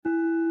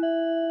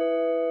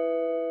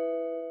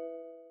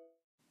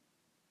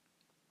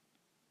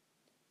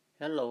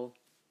Hello,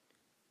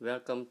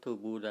 welcome to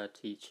Buddha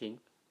Teaching.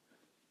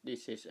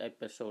 This is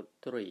episode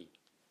 3.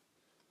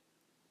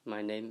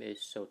 My name is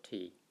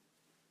Soti.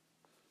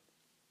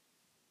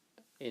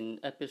 In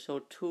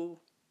episode 2,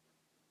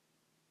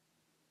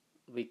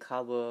 we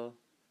cover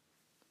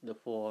the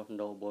Four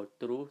Noble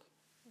Truths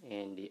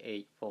and the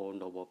Eightfold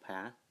Noble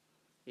Path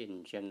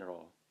in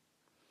general.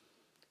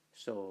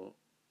 So,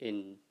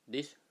 in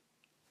this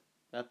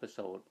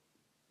episode,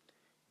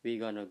 we're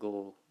gonna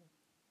go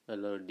a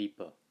little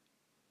deeper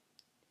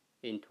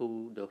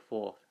into the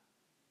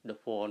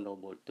Four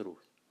Noble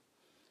Truths.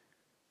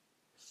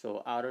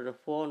 So out of the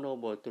Four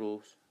Noble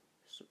Truths,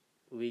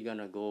 we're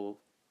gonna go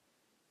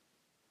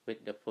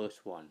with the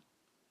first one,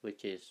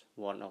 which is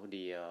one of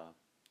the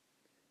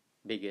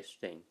biggest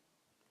thing,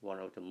 one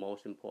of the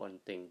most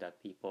important thing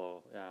that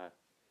people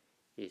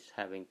is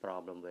having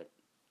problem with,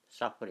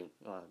 suffering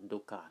or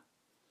dukkha.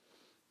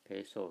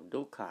 Okay, so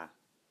dukkha,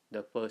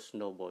 the first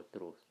noble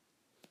truth.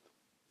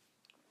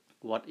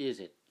 What is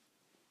it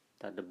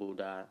that the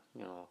Buddha,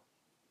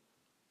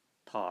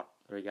 taught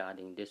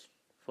regarding this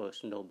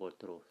first noble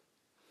truth?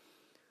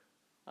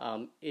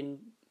 In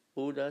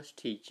Buddha's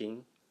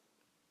teaching,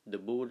 the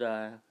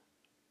Buddha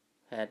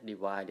had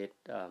divided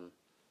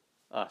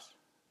us,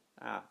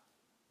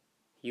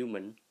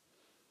 human,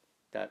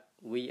 that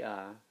we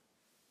are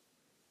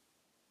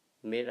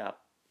made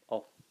up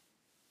of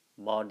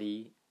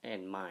body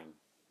and mind.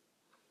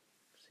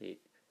 See,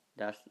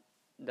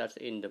 that's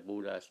in the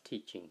Buddha's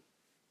teaching.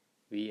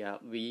 We are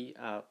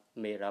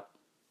made up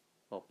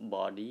of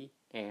body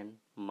and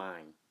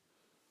mind.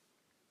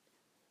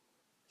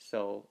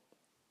 So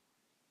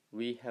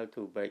we have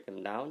to break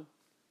them down.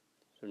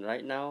 So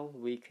right now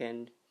we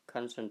can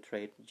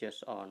concentrate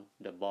just on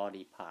the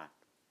body part,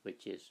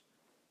 which is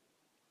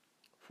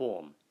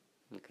form.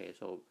 Okay,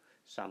 so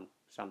some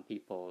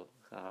people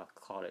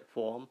call it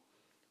form,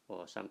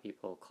 or some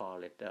people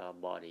call it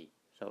body.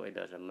 So it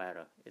doesn't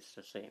matter; it's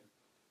the same.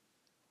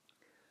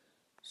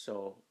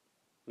 So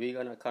we're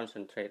gonna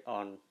concentrate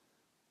on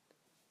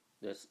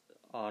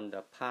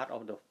the part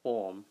of the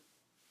form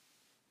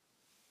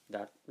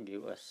that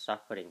give us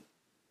suffering.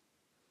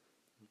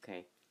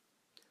 Okay.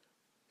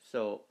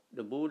 So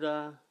the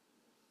Buddha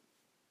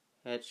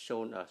has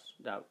shown us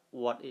that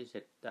what is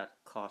it that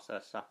causes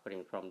us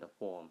suffering from the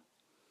form.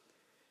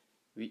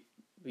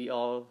 We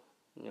all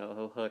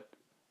have heard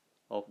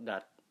of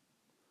that,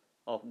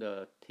 of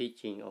the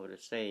teaching or the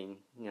saying,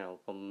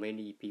 from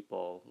many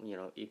people.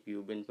 If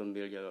you've been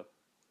familiar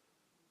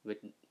with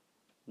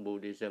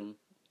Buddhism,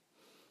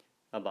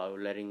 about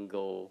letting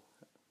go,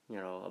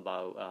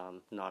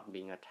 about not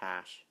being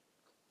attached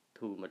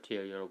to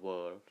material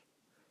world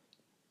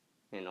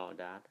and all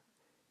that.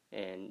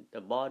 And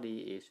the body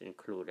is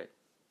included.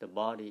 The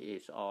body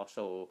is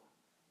also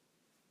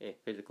a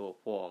physical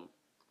form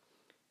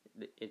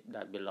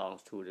that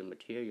belongs to the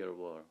material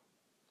world.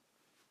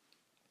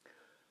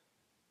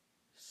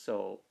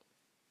 So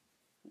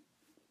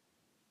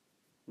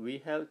we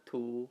have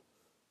to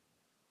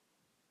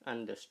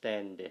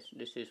understand this.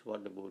 This is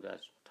what the Buddha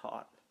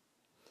taught,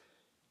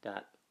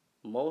 that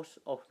most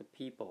of the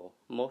people,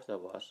 most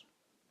of us,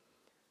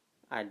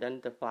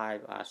 identify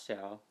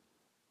ourselves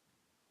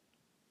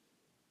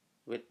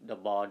with the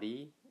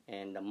body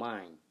and the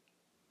mind.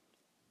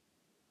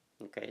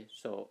 Okay,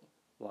 so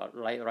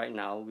like right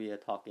now we are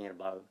talking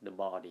about the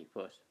body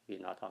first.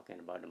 We're not talking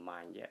about the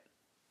mind yet.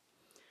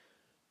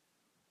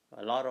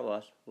 A lot of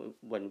us,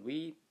 when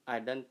we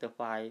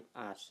identify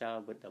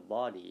ourselves with the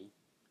body,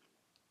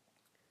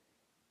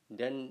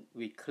 then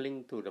we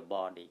cling to the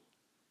body.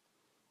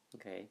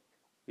 Okay,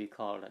 we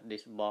call it,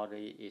 this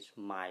body is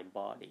my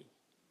body.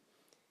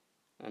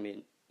 I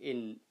mean,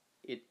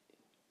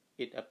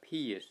 it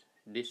appears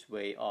this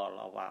way all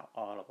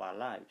of our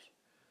lives.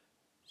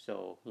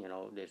 So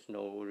there's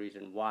no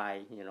reason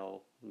why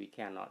we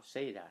cannot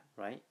say that,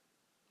 right?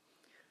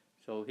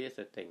 So here's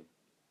the thing: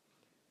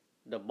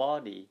 the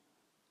body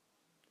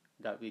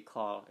that we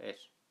call as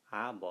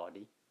our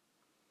body,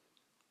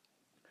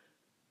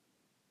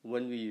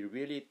 when we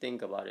really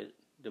think about it,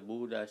 the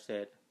Buddha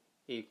said,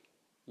 if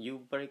you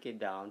break it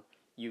down,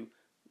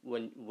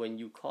 when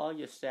you call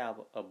yourself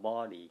a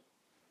body,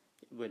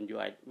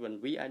 when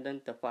we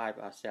identify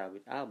ourselves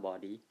with our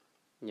body,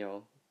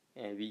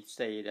 and we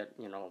say that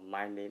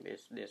my name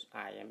is this,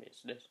 I am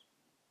is this,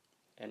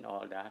 and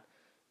all that,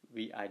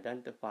 we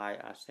identify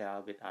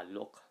ourselves with our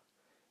look,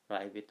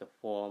 right, with the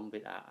form,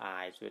 with our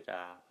eyes, with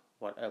our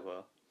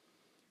whatever,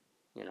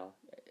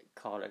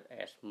 call it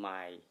as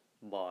my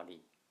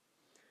body.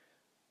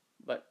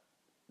 But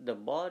the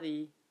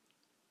body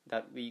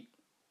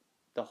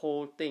the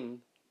whole thing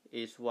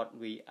is what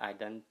we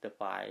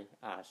identify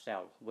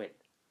ourselves with.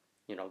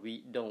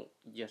 We don't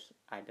just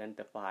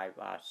identify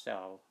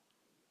ourselves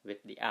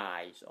with the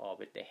eyes or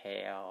with the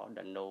hair or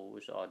the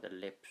nose or the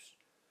lips,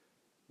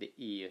 the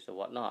ears or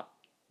whatnot.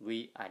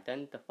 We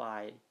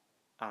identify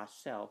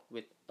ourselves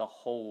with the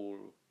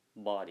whole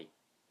body,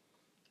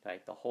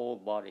 right? The whole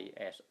body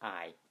as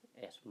I,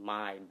 as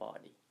my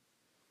body.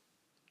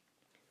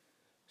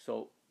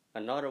 So,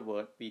 in other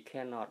words, we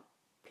cannot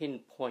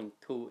pinpoint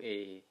to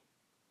a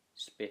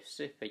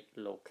specific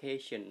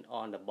location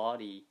on the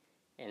body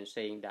and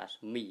saying that's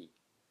me.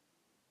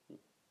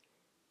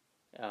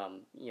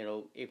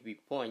 If we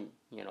point,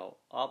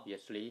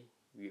 obviously,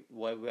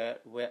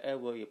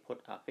 wherever you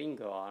put a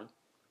finger on,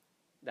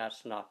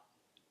 that's not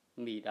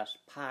me. That's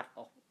part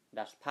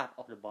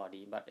of the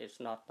body, but it's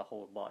not the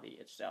whole body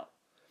itself.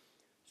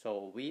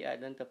 So we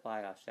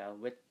identify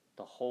ourselves with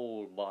the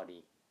whole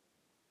body,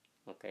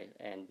 okay,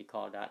 and we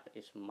call that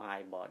is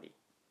my body.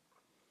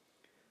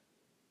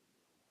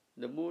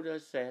 The Buddha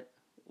said,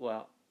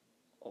 well,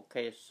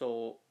 okay,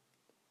 so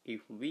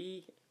if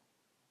we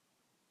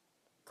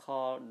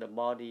call the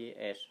body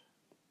as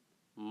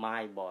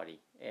my body,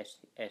 as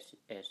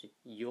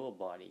your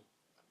body,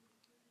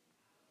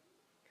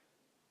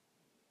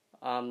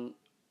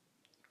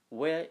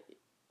 where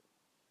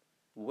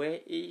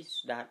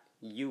is that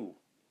you?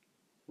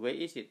 Where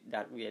is it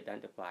that we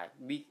identify?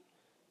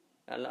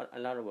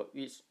 Another word,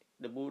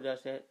 the Buddha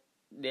said,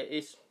 there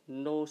is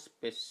no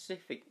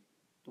specific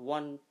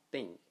one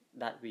thing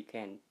that we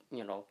can,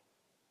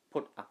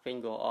 put a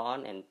finger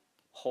on and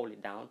hold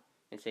it down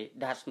and say,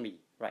 that's me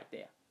right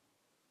there.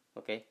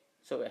 Okay,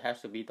 so it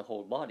has to be the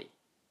whole body,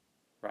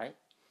 right?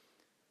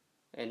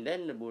 And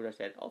then the Buddha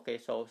said, okay,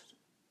 so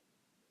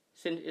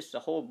since it's the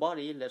whole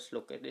body, let's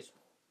look at this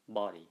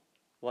body.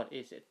 What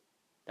is it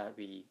that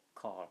we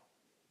call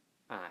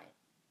I,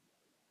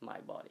 my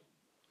body?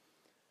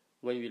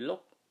 When we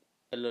look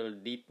a little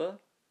deeper,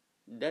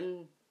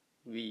 then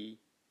we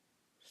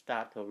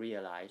start to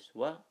realize,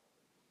 well,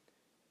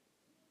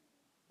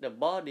 the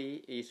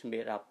body is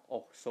made up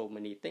of so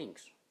many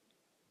things.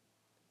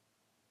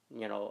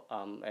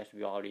 As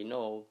we already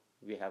know,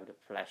 we have the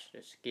flesh,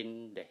 the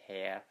skin, the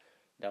hair,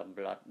 the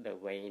blood, the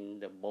vein,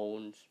 the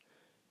bones,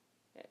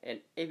 and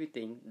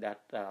everything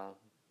that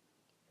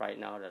right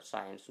now the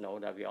science know,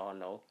 that we all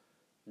know,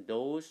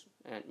 those,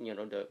 and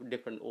the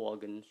different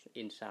organs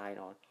inside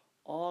on,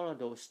 all of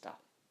those stuff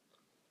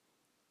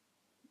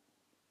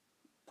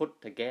put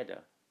together,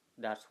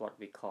 that's what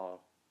we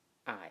call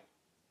I,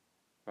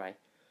 right?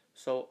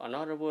 So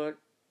another word,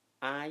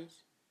 I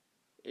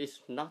is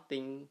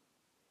nothing.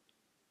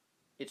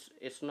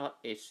 It's not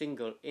a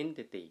single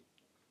entity.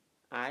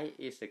 I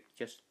is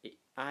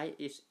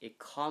a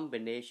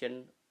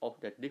combination of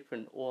the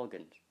different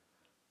organs,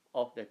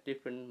 of the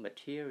different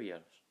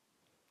materials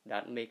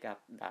that make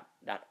up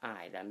that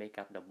I, that make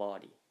up the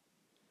body.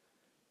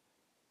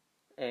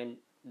 And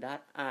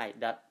that I,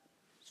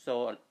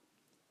 so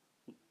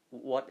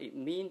what it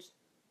means,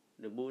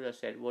 the Buddha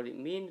said, what it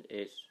means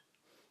is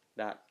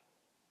that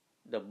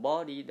the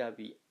body that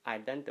we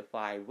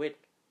identify with,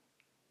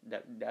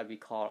 that we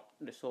call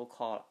the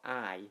so-called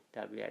I,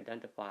 that we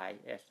identify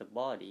as the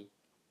body,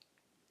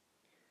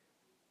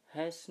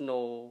 has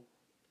no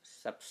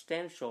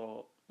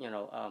substantial,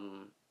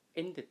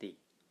 entity.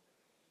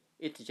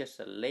 It's just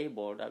a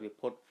label that we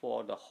put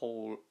for the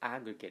whole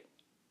aggregate,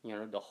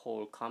 the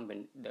whole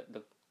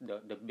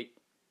the big,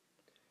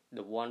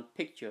 the one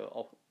picture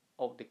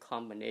of the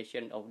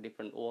combination of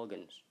different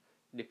organs,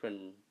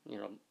 different,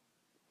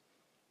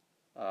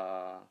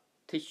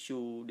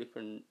 tissue,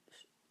 different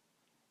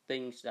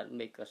things that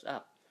make us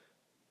up.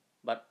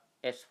 But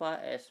as far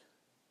as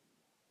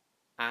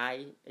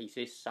I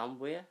exists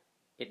somewhere,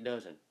 it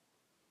doesn't.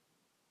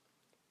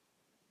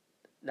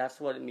 That's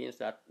what it means,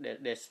 that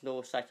there's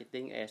no such a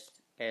thing as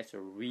a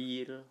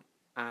real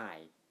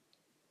I.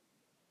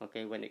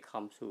 Okay, when it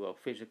comes to a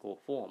physical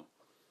form,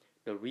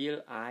 the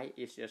real I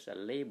is just a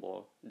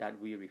label that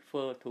we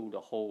refer to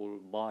the whole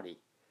body.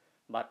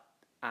 But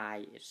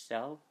I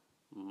itself,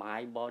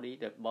 my body,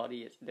 the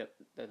body is the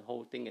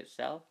whole thing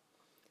itself,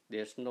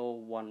 there's no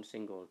one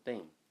single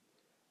thing.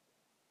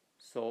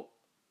 So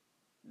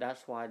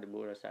that's why the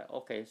Buddha said,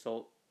 okay,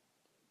 so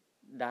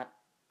that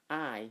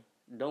I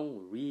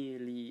don't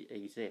really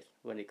exist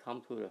when it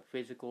comes to the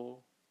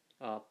physical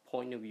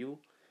point of view.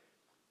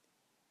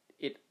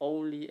 It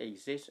only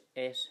exists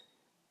as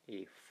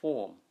a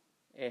form,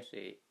 as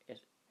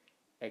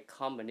a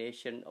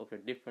combination of the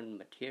different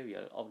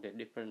material, of the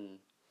different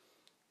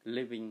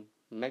living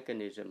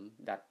mechanism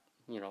that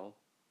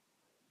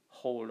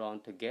hold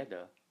on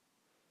together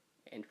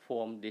and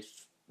form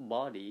this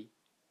body,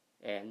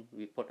 and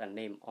we put a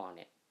name on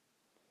it.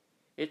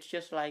 It's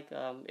just like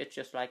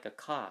a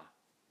car,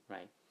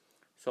 right?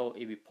 So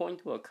if we point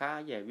to a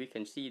car, yeah, we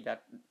can see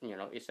that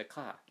it's a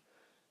car.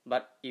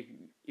 But if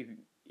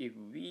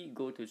we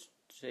go to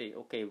say,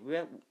 okay,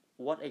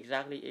 what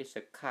exactly is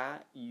a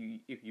car?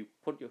 If you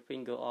put your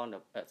finger on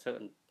a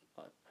certain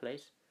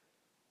place,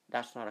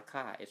 that's not a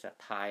car. It's a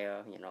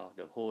tire,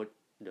 the hood,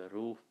 the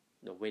roof,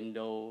 the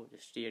window, the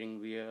steering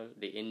wheel,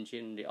 the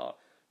engine, the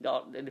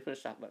different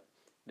stuff. But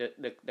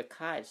the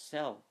car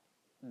itself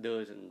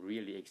doesn't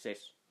really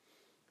exist.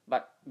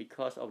 But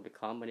because of the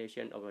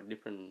combination of a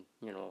different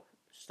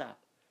stuff,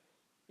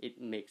 it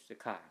makes the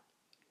car.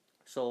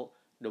 So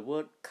the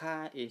word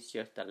car is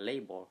just a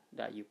label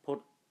that you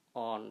put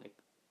on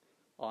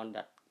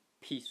that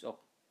piece of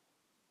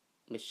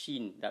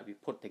machine that we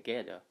put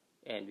together,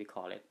 and we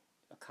call it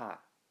a car.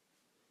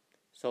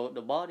 So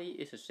the body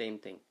is the same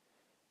thing.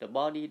 The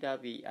body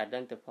that we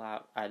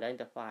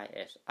identify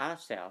as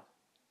ourselves,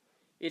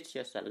 it's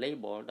just a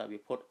label that we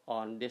put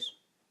on this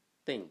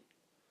thing.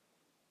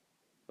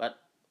 But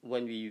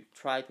when we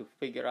try to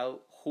figure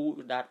out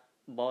who that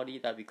body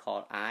that we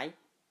call I,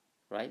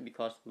 right?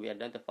 Because we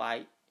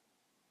identify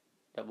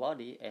the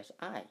body as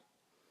I.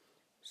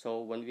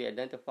 So when we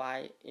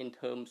identify in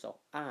terms of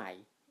I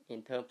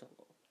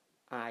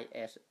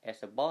as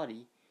a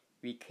body,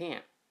 we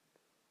can't,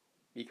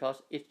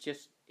 because it's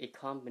just a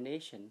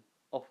combination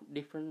of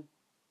different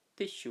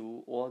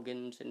tissue,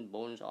 organs, and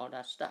bones, all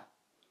that stuff.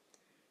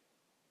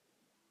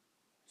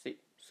 See,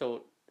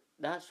 so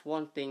that's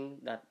one thing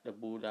that the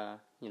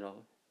Buddha,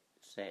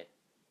 said.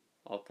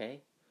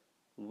 Okay,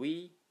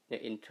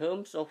 in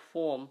terms of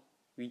form,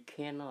 we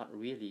cannot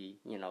really,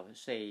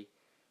 say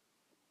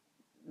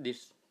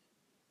this.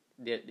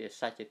 There's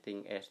such a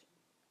thing as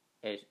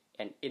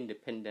an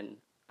independent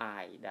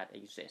I that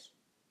exists.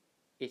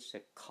 It's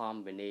a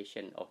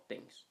combination of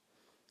things,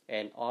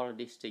 and all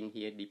these things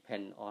here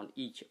depend on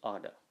each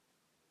other,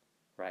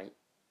 right?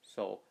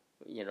 So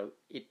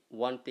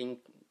one thing,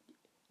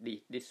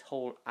 this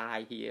whole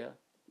I here,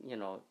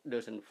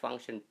 doesn't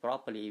function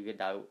properly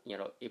without,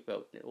 if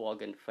an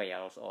organ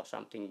fails or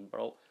something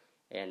broke,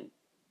 and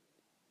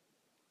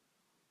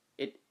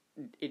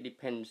it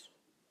depends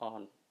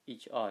on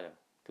each other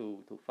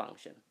to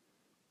function.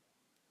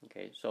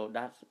 Okay, so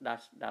that's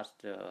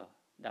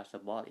the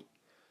body.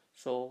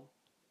 So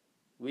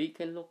we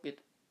can look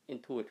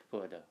into it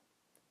further.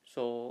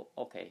 So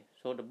okay,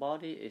 so the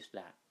body is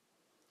that,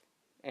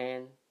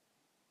 and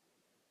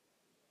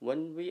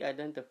when we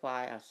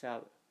identify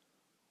ourselves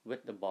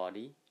with the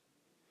body,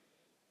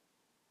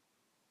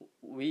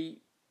 we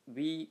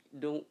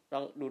do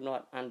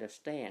not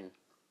understand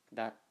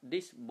that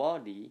this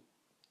body,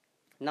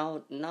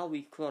 now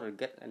we sort of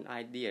get a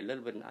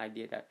little bit an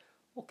idea that,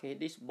 okay,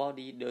 this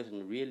body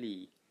doesn't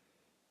really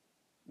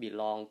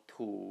belong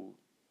to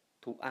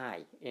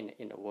I in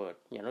the word.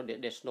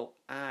 There's no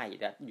I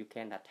that you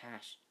can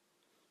attach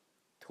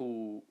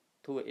to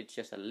it. It's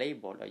just a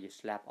label that you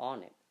slap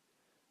on it,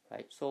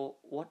 right? So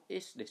what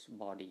is this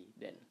body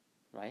then,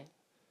 right?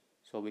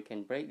 So we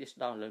can break this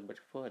down a little bit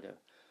further.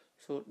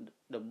 So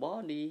the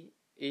body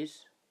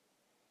is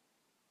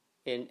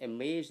an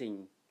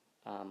amazing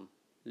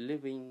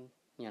living,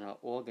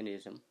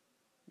 organism,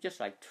 just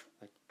like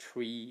a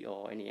tree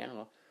or any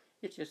animal.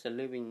 It's just a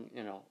living,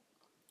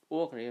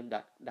 organism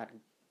that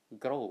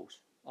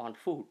grows on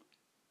food,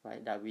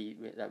 right? That we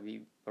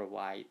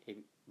provide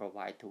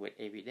to it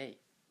every day.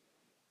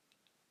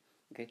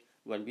 Okay,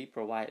 when we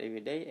provide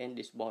every day, and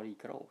this body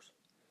grows,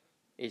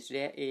 is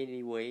there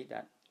any way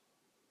that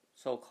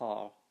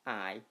so-called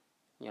I,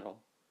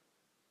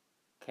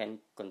 can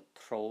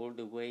control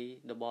the way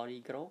the body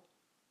grows?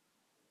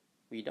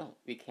 We don't.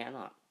 We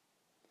cannot.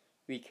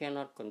 We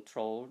cannot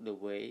control the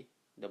way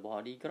the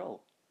body grows.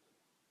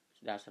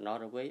 That's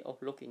another way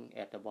of looking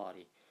at the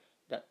body.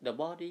 That the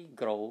body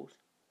grows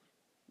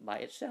by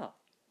itself,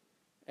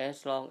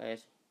 as long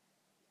as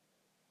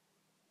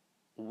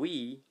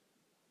we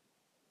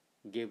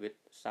give it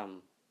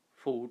some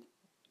food.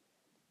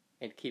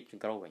 It keeps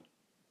growing.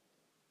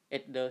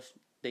 It does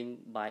things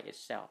by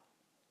itself.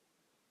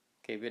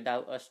 Okay,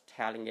 without us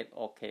telling it,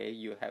 okay,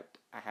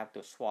 I have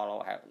to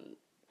swallow.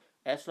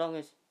 As long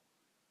as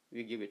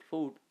we give it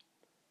food,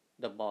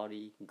 the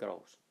body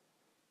grows.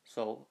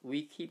 So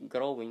we keep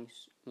growing,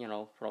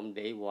 from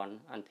day one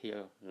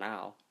until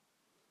now,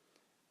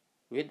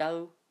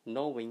 without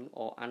knowing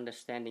or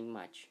understanding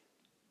much,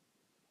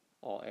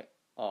 or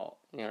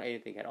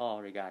anything at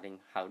all regarding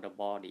how the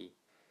body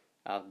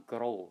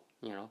grow.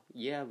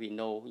 Yeah, we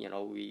know.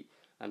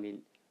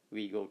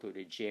 We go to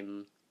the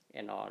gym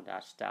and all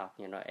that stuff.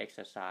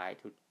 Exercise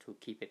to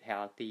keep it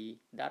healthy.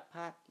 That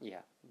part,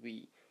 yeah,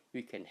 we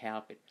can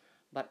help it.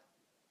 But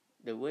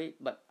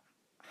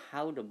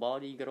how the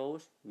body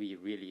grows, we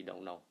really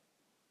don't know.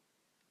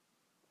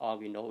 All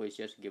we know is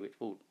just give it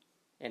food,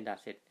 and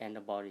that's it, and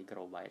the body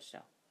grow by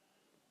itself.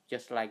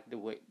 It's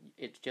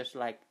just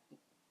like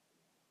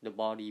the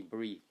body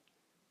breathes.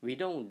 We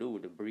don't do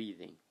the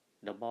breathing.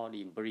 The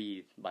body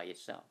breathes by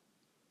itself.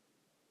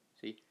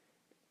 See?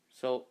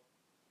 So,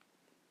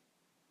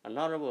 in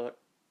other words,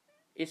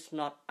 it's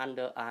not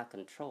under our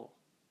control.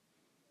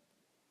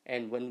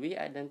 And when we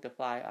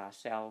identify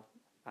ourselves,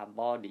 our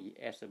body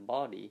as a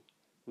body,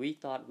 we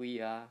thought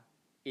we are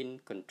in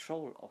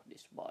control of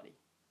this body.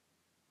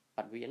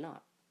 But we are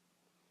not.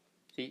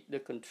 See, the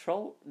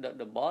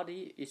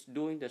body is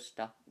doing the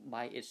stuff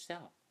by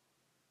itself.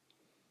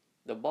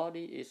 The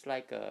body is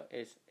like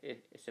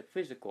it's a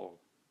physical,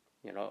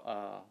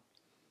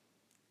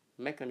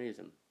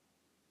 mechanism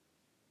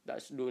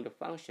that's doing the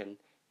function,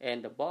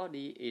 and the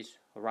body is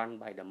run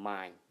by the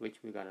mind, which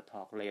we're going to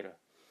talk later.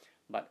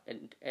 But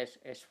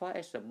as far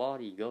as the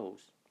body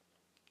goes,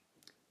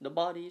 the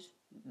body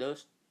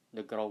does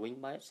the growing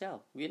by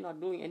itself. We're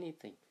not doing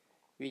anything.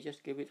 We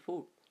just give it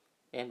food,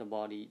 and the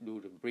body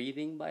do the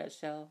breathing by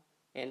itself,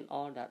 and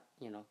all that,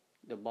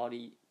 the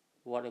body,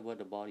 whatever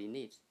the body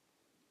needs.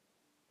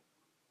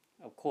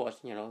 of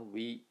course,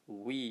 we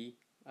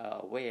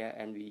wear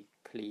and we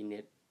clean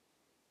it.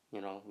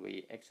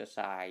 We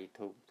exercise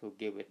to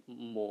give it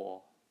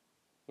more,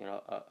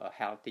 a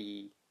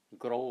healthy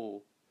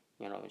grow,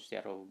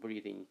 instead of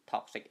breathing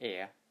toxic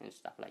air and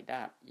stuff like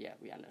that. Yeah,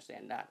 we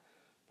understand that.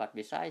 But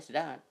besides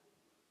that,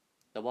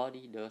 the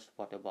body does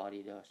what the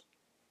body does.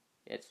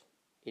 It's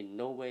in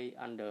no way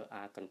under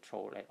our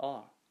control at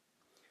all.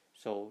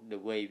 So the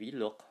way we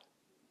look,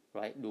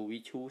 right? Do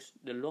we choose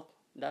the look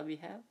that we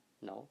have?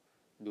 No.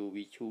 Do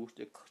we choose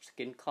the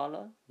skin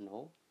color?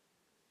 No.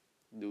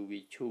 Do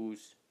we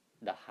choose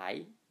the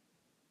height,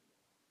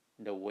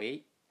 the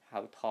weight,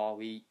 how tall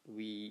we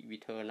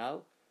turn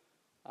out?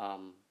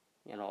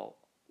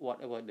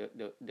 Whatever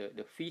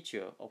the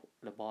feature of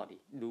the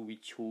body, do we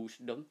choose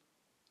them?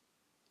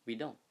 We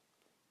don't.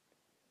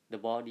 The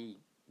body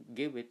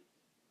give it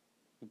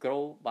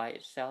grow by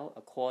itself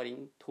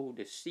according to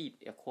the seed,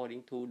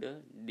 according to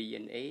the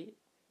DNA,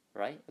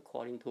 right?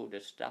 According to the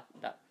stuff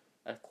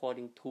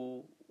according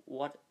to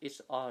what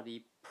is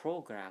already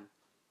programmed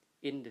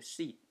in the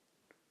seed,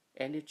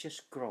 and it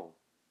just grow.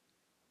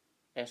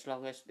 As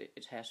long as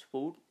it has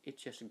food, it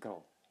just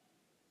grow.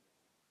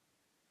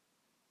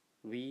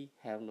 We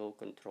have no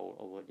control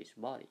over this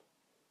body.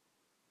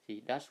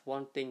 See, that's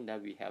one thing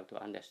that we have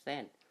to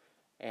understand.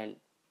 And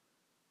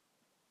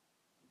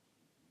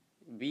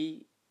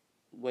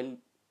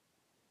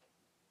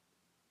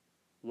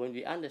when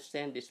we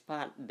understand this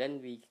part,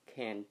 then we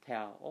can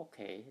tell,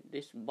 okay,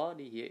 this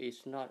body here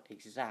is not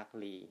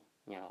exactly,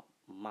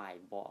 my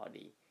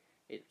body.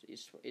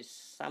 It's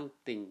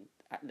something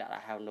that I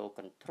have no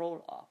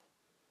control of.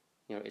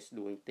 It's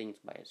doing things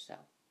by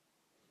itself.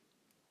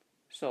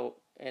 So,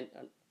 and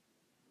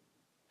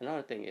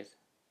another thing is,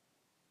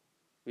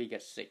 we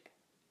get sick.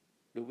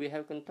 Do we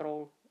have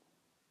control,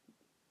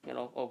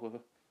 over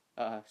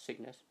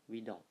sickness?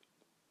 We don't.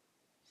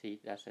 See,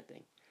 that's the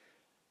thing.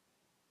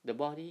 The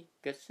body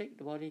gets sick,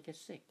 the body gets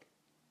sick.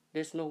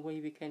 There's no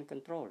way we can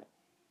control it.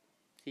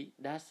 See,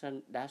 that's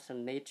a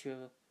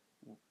nature,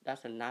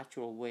 that's a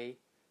natural way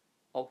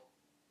of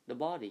the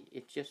body.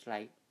 It's just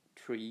like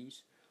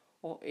trees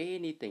or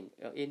anything,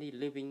 any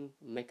living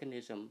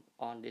mechanism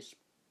on this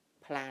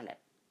planet.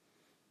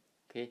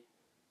 Okay,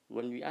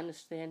 when we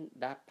understand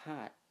that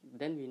part,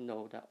 then we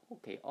know that,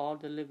 okay, all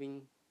the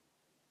living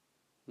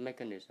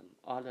mechanism,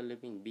 all the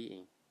living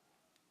being,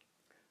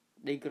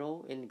 they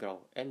grow,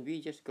 and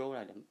we just grow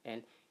like them.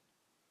 And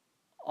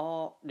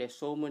there's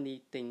so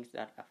many things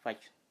that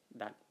affect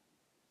that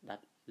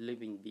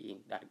living being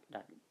that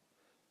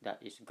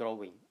is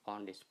growing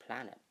on this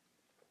planet,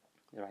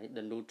 right?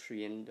 The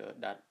nutrient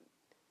that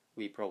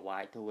we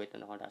provide to it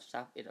and all that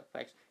stuff, it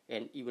affects.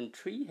 And even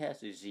tree has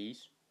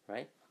disease,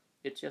 right?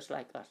 It's just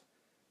like us.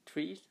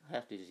 Trees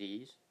have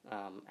disease,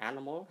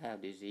 animals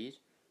have disease,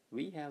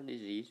 we have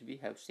disease, we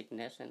have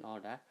sickness and all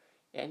that,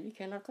 and we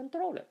cannot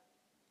control it.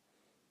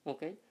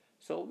 Okay,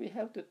 so we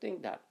have to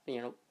think that,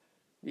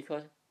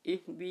 because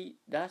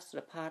that's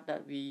the part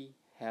that we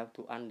have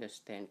to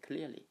understand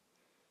clearly.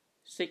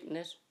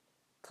 Sickness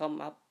come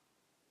up,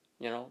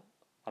 a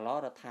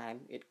lot of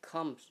time it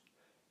comes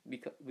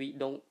because we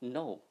don't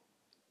know,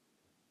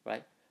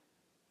 right?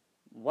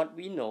 What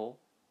we know,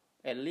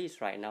 at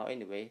least right now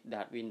anyway,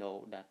 that we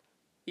know that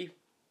if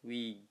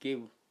we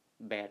give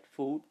bad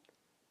food,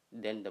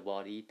 then the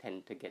body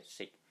tend to get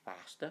sick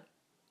faster,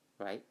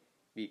 right?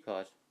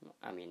 Because,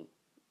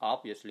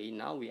 obviously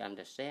now we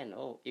understand,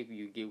 if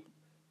you give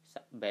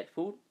bad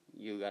food,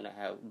 you're gonna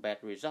have bad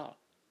result.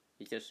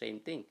 It's the same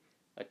thing.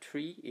 A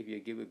tree, if you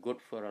give a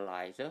good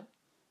fertilizer,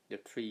 the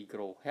tree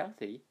grow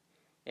healthy.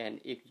 And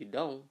if you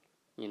don't,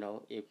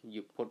 if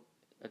you put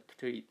a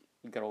tree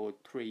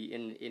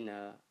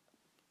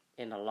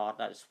in a lot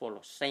that's full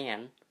of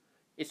sand,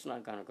 it's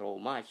not gonna grow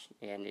much,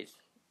 and it's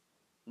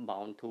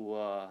bound to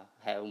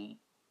have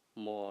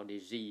more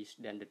disease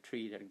than the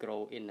tree that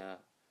grow in a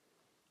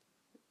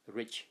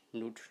rich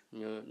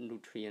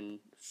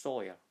nutrient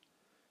soil.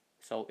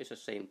 So it's the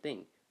same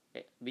thing.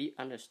 We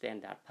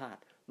understand that part,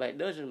 but it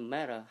doesn't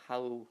matter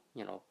how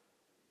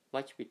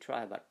much we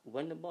try. But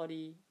when the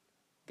body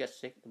gets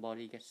sick, the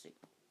body gets sick.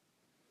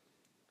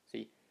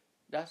 See,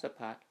 that's the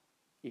part.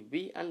 If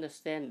we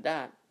understand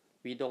that,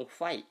 we don't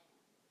fight.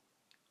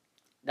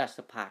 That's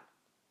the part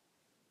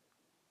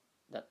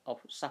that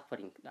of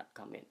suffering that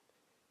come in.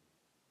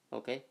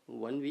 Okay,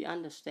 when we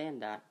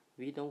understand that,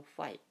 we don't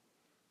fight.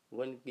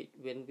 When we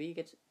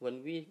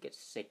get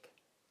sick,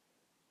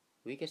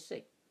 we get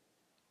sick.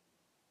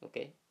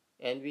 Okay,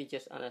 and we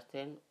just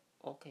understand,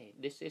 okay,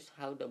 this is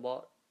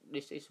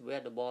where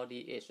the body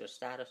is, the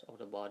status of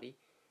the body.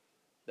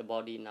 The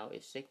body now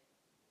is sick.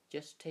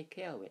 Just take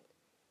care of it.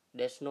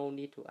 There's no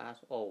need to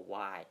ask,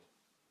 why.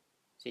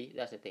 See,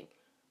 that's the thing.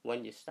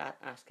 When you start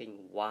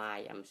asking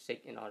why I'm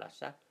sick and all that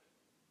stuff,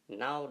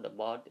 now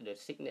the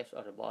sickness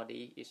of the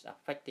body is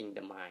affecting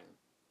the mind.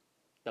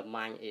 The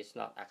mind is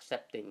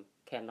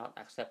cannot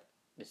accept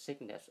the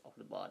sickness of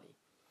the body.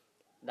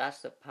 That's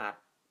the part,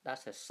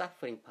 that's the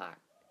suffering part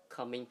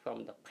coming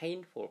from the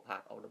painful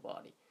part of the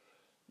body.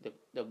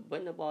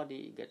 When the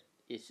body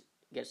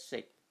gets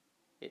sick,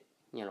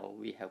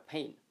 we have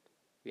pain.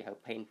 We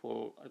have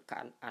painful,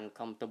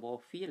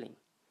 uncomfortable feeling.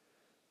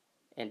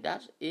 And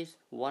that is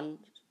one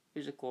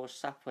physical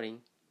suffering.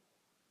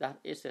 That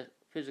is a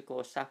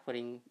physical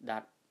suffering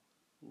that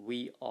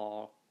we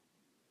all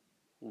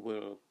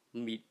will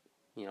meet,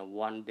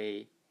 one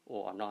day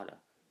or another.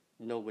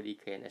 Nobody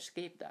can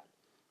escape that,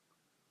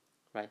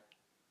 right?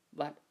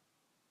 But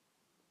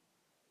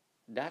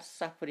that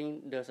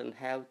suffering doesn't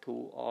have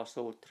to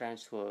also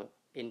transfer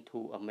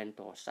into a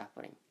mental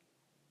suffering.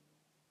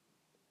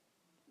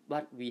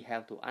 But we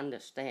have to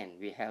understand,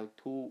 we have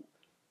to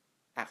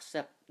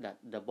accept that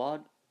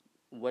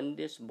when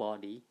this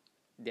body,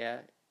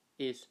 there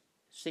is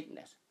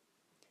sickness,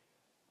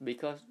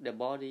 because the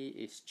body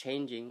is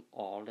changing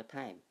all the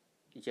time,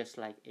 just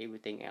like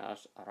everything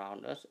else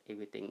around us,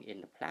 everything in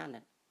the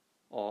planet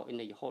or in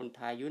the whole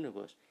entire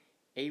universe.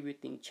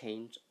 Everything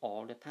changes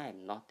all the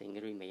time. Nothing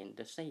remains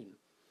the same.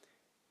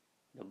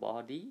 The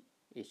body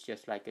is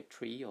just like a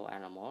tree or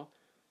animal.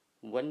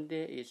 When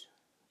there is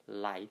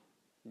life,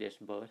 there's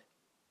birth,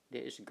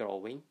 there is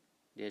growing,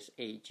 there's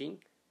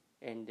aging,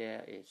 and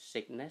there is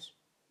sickness,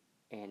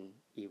 and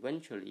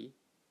eventually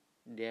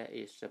there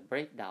is a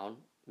breakdown,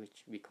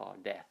 which we call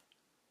death.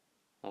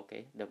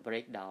 Okay, the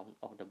breakdown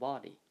of the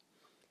body.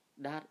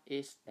 That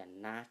is the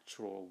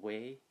natural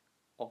way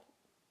of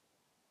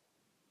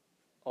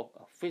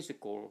a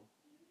physical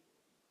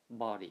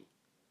body.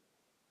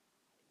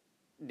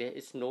 There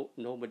is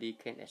nobody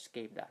can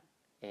escape that,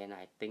 and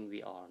I think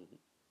we all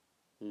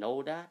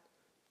know that,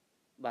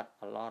 but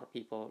a lot of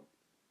people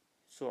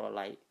sort of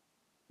like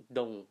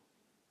don't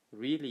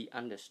really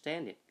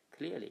understand it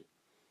clearly,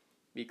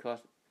 because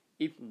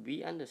if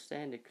we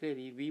understand it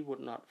clearly, we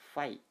would not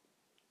fight,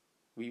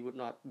 we would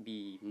not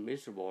be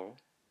miserable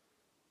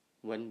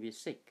when we're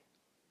sick.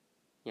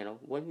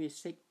 When we're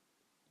sick,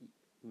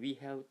 we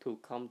have to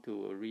come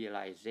to a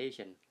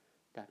realization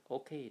that,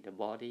 okay, the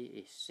body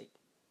is sick,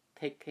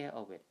 take care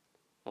of it.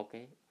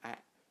 Okay,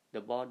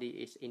 the body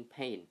is in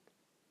pain,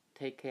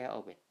 take care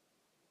of it.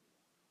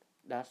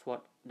 That's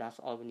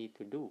all we need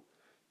to do.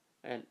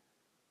 And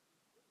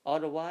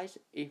otherwise,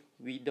 if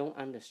we don't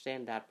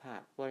understand that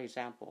part, for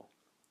example,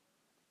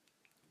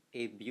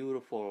 a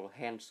beautiful,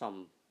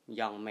 handsome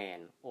young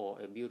man or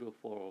a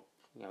beautiful,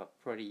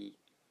 pretty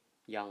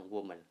young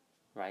woman,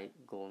 right,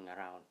 going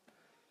around,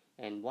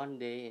 and one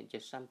day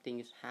just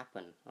something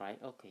happen, right?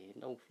 Okay,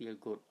 don't feel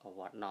good or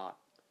whatnot.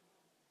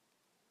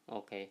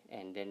 Okay,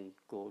 and then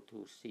go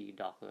to see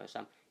doctor or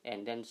something,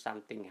 and then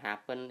something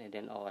happened, and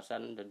then all of a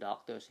sudden the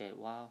doctor said,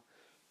 wow,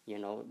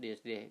 this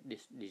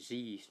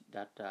disease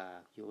that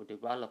you're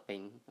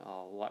developing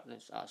or what,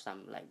 or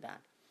something like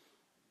that.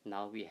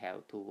 Now we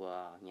have to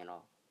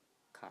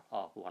cut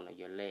off one of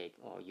your leg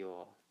or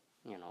your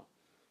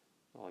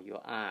or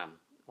your arm,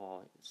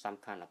 or some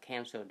kind of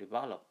cancer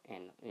develop,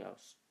 and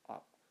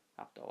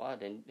after a while,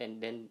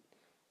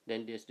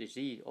 then this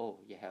disease, oh,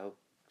 you have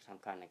some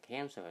kind of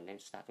cancer, and then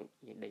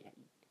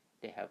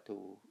they have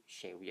to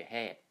shave your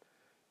head,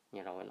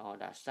 and all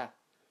that stuff.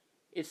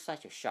 It's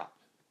such a shock.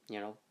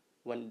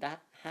 When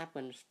that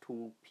happens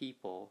to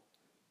people,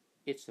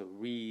 it's a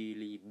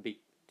really big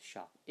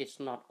shock. It's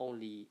not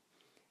only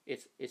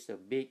it's a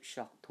big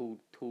shock to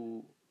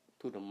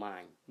the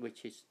mind,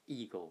 which is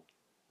ego.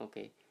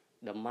 Okay,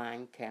 the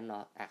mind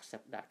cannot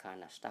accept that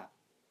kind of stuff.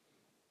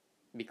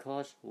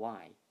 Because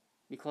why?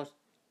 Because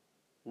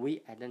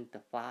we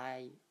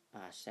identify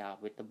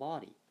ourselves with the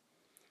body.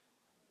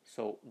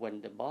 So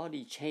when the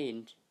body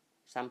change,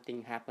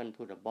 something happened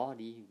to the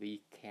body,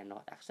 we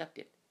cannot accept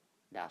it.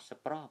 That's a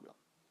problem.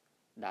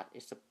 That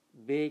is a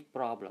big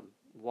problem.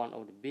 One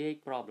of the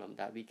big problems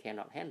that we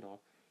cannot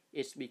handle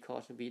is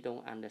because we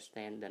don't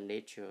understand the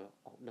nature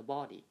of the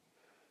body,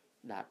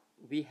 that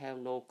we have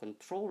no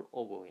control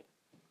over it.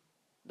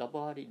 The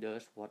body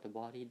does what the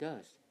body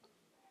does.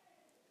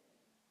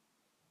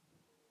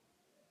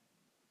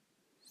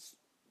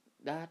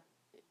 That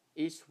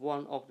is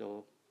one of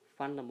the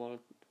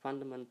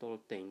fundamental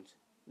things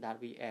that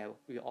we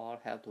all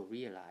have to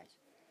realize.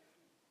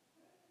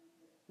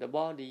 The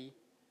body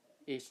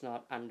is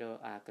not under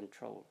our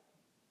control.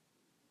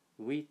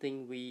 We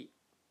think we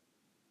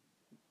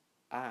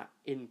are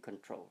in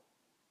control.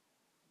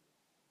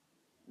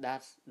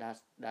 That's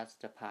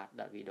the part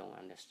that we don't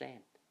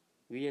understand.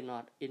 We are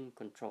not in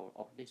control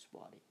of this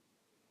body.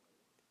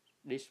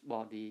 This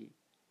body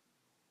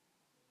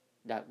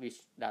that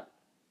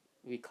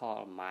we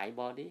call my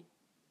body.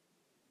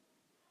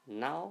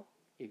 Now,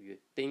 if you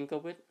think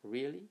of it,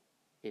 really,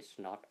 it's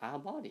not our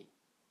body.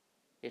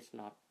 It's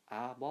not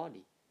our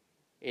body.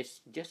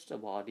 It's just a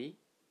body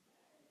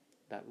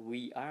that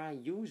we are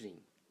using,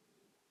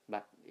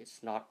 but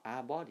it's not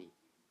our body.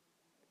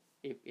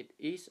 If it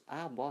is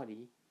our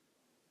body,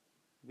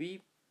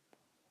 we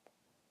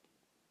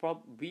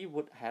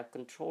would have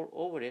control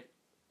over it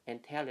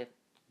and tell it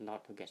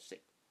not to get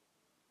sick,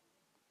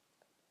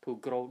 to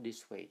grow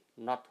this way,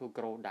 not to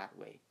grow that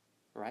way,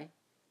 right?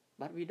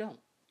 But we don't.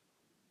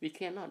 We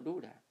cannot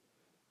do that.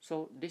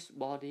 So this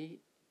body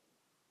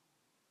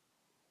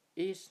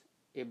is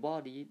a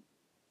body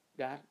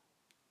that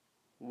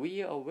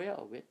we are aware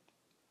of it,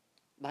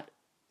 but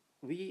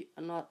we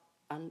are not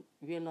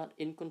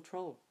in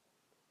control.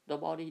 The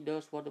body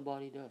does what the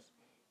body does.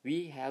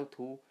 We have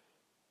to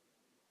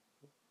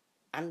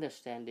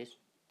understand this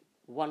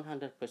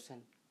 100%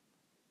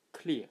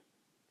 clear.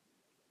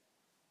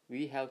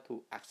 We have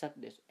to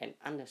accept this and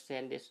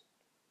understand this,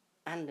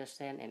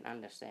 understand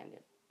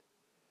it,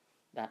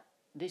 that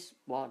this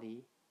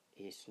body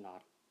is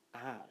not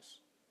ours.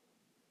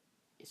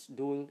 It's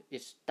doing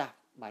its stuff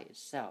by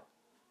itself.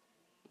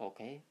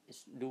 Okay,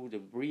 it's do the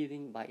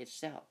breathing by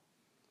itself.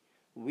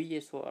 We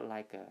is sort of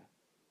like a,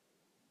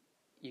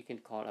 you can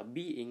call a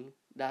being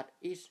that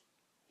is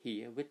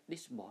here with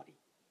this body.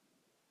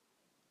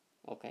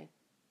 Okay,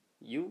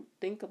 you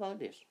think about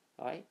this.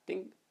 All right,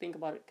 think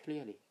about it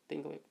clearly.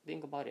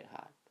 Think about it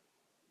hard.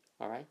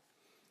 All right.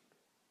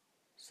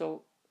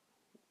 So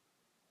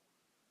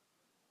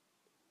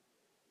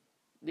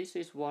this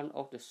is one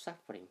of the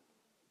suffering.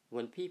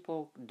 When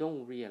people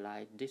don't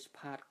realize this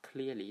part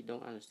clearly,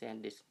 don't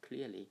understand this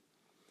clearly,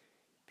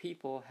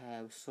 people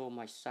have so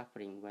much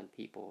suffering when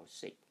people are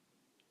sick.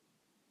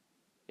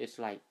 It's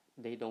like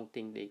they don't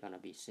think they're gonna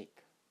be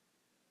sick.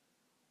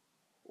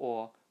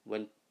 Or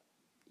when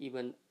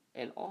even,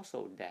 and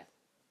also death.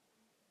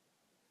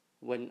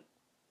 When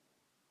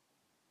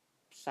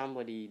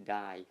somebody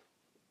dies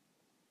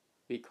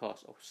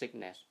because of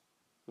sickness,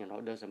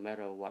 doesn't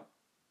matter what,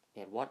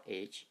 at what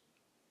age,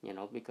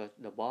 because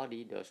the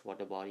body does what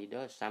the body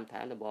does.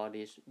 Sometimes the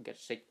body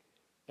gets sick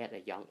at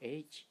a young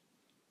age,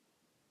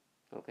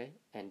 okay,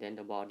 and then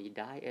the body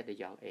die at a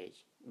young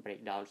age,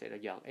 breakdowns at a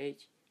young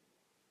age.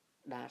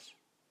 That's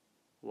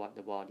what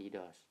the body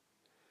does.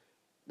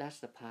 That's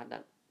the part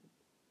that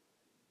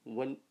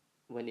when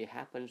it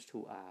happens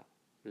to our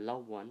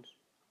loved ones,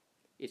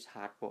 it's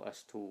hard for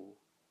us to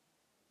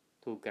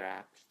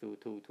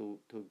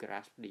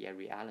grasp the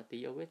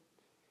reality of it.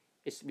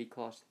 It's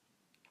because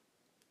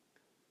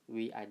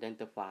we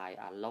identify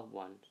our loved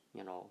ones,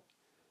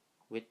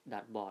 with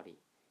that body.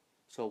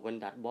 So when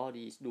that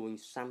body is doing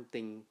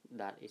something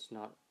that is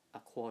not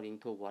according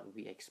to what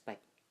we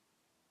expect,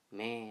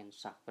 man,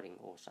 suffering,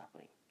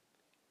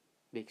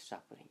 big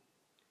suffering.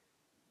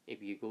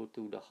 If you go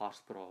to the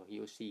hospital,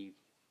 you see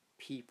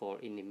people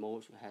in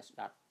emotion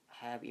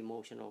have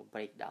emotional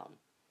breakdown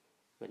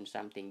when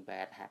something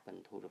bad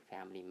happened to the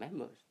family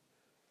members.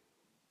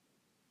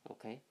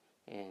 Okay,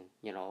 and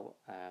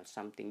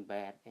something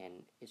bad,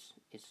 and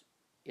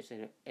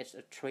it's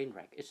a train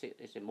wreck.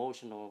 It's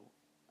emotional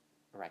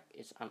wreck.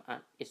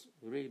 It's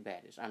really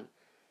bad.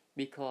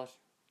 Because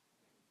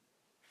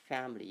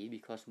family,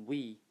 because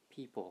we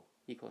people,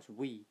 because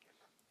we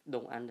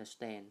don't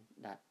understand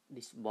that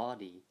this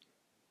body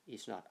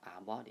is not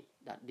our body,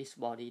 that this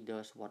body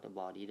does what the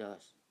body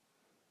does.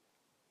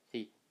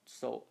 See,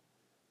 so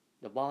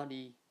the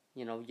body,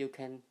 you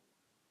can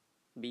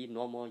be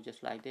normal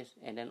just like this,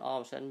 and then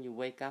all of a sudden you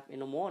wake up in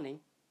the morning,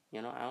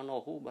 I don't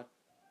know who, but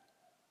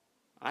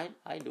I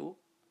do,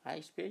 I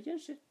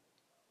experience it.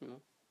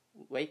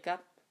 Wake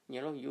up,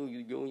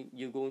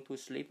 you going to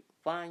sleep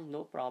fine,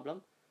 no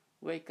problem.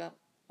 Wake up,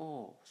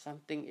 oh,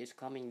 something is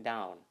coming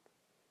down,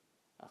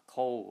 a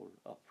cold,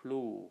 a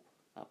flu,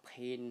 a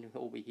pain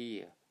over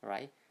here,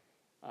 right?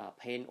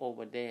 Pain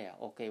over there.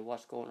 Okay,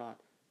 what's going on?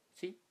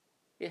 See,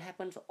 it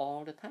happens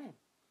all the time,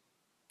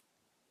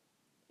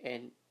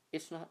 and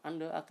it's not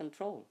under our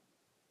control.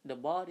 The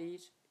body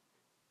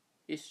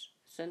is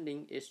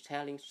sending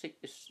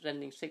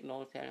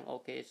signals telling,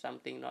 okay,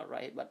 something not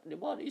right, but the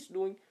body is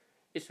doing,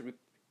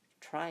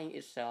 trying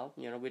itself,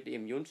 with the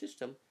immune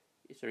system,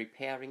 it's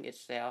repairing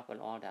itself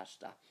and all that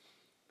stuff.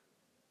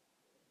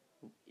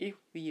 If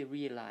we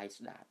realize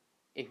that,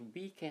 if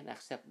we can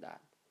accept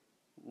that,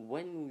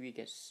 when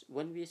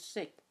we're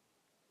sick,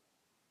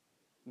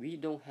 we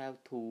don't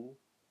have to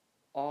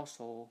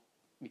also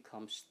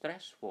become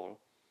stressful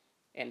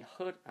and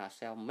hurt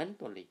ourselves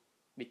mentally,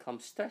 become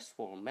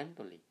stressful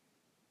mentally.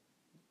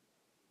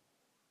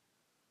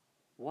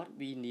 What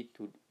we need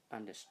to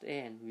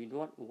understand,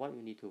 what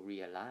we need to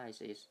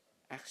realize is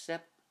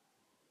accept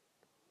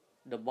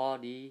the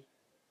body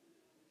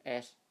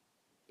as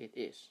it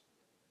is.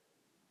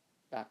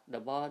 That the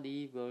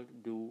body will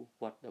do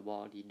what the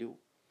body do.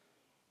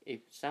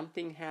 If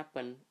something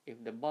happen,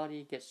 if the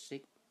body gets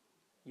sick,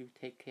 you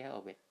take care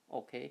of it.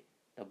 Okay,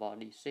 the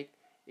body is sick.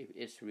 If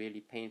it's really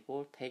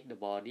painful, take the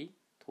body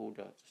to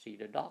see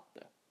the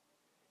doctor.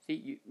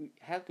 See,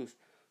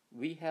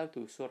 we have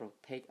to sort of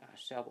take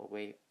ourselves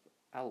away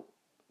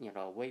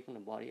from the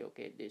body.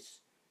 Okay,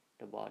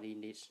 the body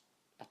needs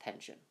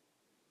attention.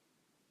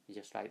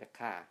 Just like the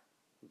car,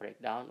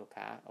 break down the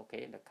car.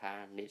 Okay, the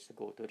car needs to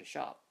go to the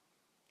shop.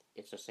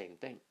 It's the same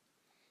thing.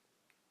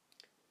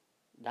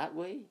 That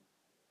way,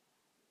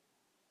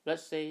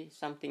 let's say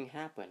something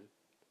happened,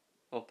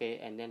 okay,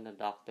 and then the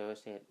doctor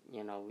said,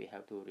 we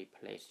have to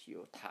replace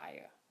your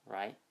tire,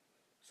 right?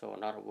 So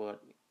in other words,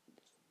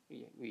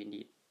 you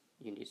need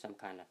some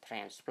kind of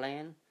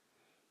transplant.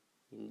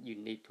 They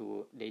need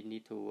to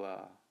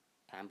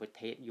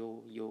amputate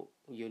your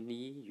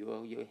knee,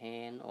 your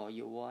hand, or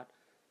your what.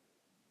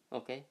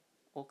 Okay,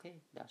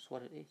 that's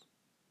what it is.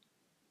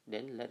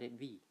 Then let it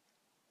be.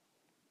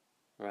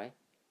 right?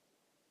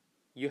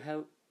 You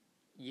have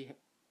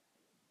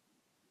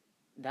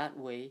that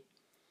way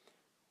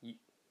you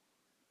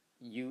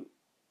you,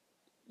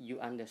 you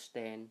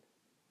understand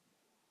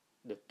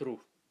the truth.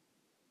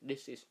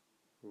 This is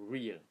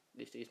real.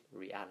 This is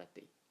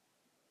reality.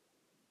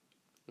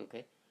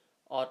 Okay.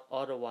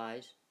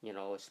 Otherwise,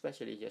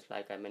 especially just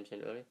like I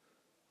mentioned earlier,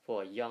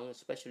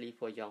 especially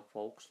for young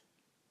folks,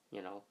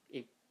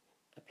 if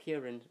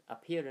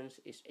appearance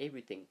is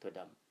everything to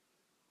them,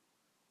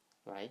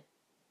 right?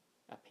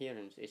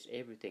 Appearance is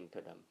everything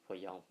to them for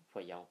young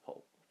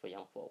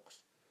folks.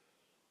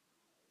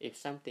 If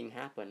something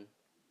happened,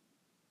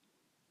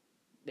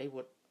 they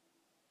would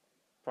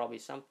probably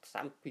some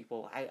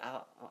people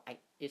I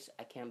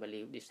can't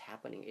believe this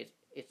happening.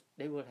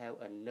 They will have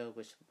a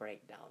nervous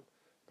breakdown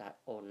that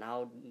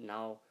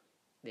now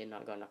they're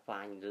not gonna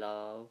find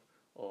love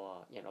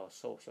or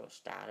social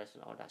status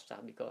and all that stuff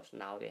because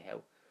now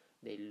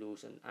they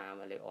lose an arm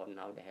or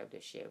now they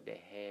shave their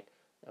head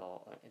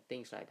or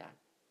things like that.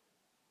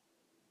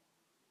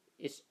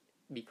 It's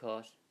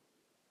because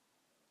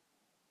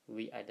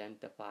we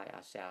identify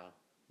ourselves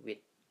with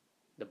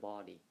the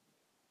body.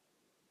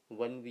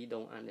 When we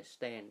don't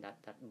understand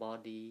that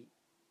body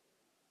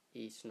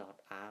is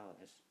not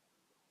ours,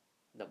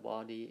 the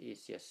body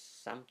is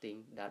just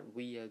something that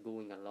we are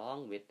going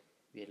along with.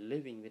 We're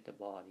living with the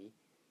body,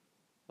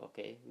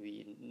 okay?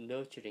 We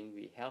nurturing,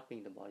 we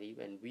helping the body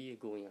when we are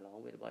going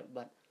along with the body,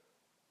 but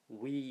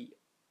we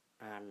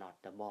are not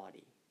the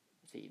body.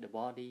 See, the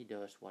body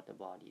does what the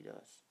body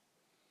does.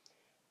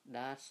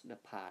 That's the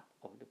part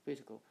of the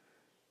physical.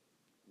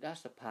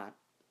 That's the part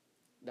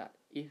that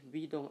if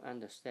we don't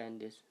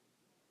understand this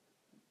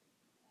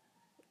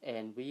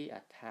and we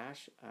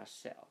attach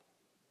ourselves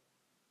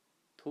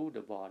to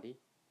the body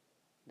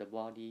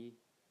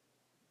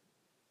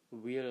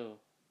will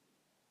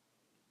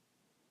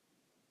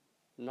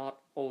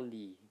not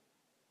only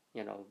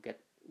get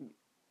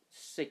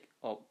sick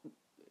or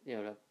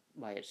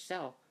by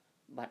itself,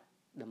 but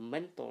the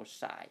mental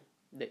side,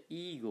 the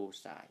ego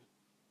side,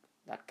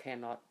 that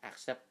cannot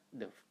accept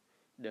the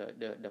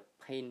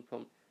pain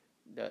from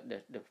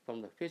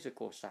from the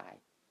physical side.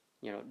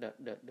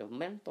 The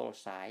mental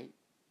side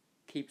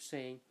keeps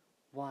saying,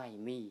 why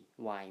me,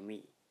 why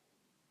me?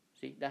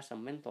 See, that's a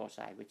mental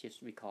side, which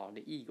is we call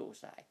the ego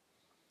side.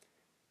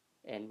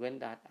 And when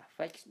that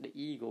affects the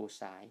ego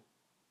side,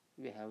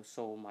 we have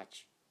so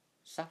much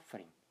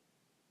suffering.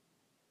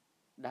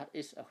 That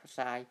is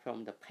aside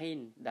from the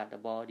pain that the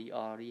body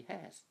already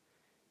has.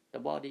 The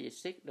body is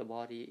sick, the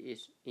body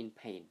is in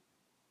pain,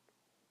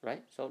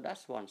 right? So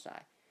that's one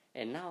side.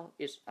 And now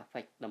it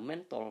affects the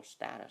mental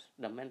status,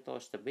 the mental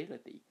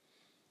stability.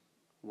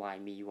 Why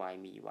me, why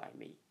me, why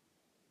me?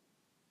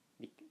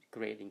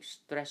 Creating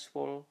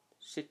stressful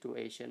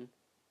situation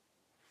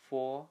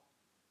for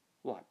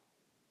what?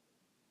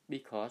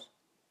 Because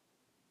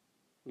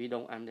we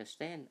don't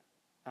understand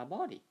our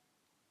body.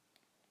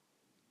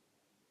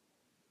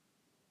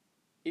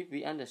 If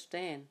we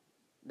understand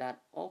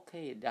that,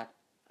 okay, that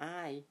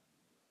I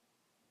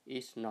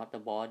is not the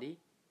body,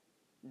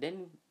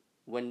 then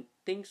when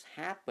things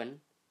happen,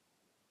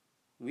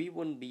 we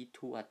won't be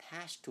too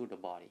attached to the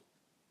body.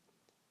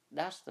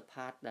 That's the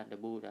part that the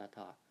Buddha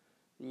taught.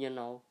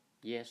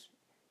 Yes,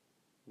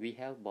 we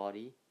have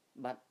body,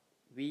 but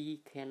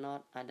we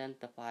cannot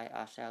identify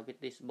ourselves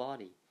with this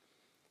body.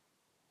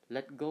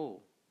 Let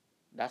go.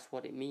 That's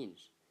what it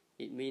means.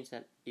 It means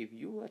that if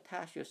you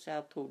attach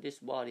yourself to this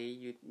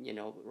body,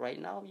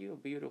 right now you're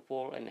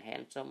beautiful and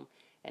handsome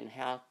and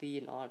healthy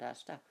and all that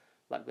stuff.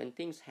 But when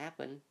things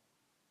happen,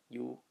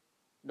 you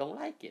don't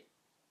like it.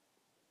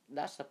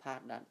 That's the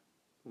part that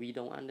we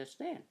don't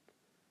understand.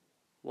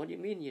 What do you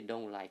mean you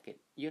don't like it?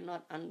 You're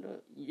not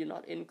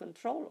in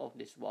control of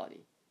this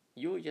body.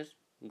 You're just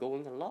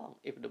going along.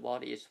 If the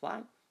body is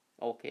fine,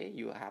 okay,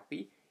 you're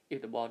happy.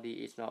 If the body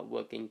is not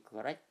working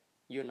correct,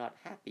 you're not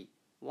happy.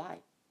 Why?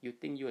 You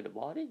think you're the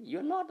body?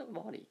 You're not the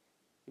body.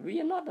 We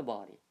are not the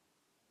body.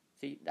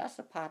 See, that's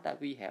the part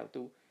that we have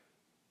to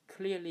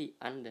clearly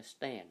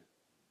understand.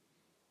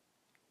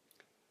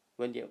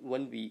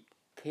 When we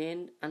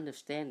can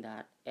understand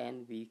that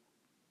and we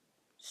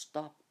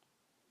stop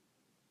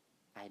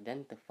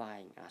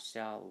identifying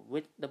ourselves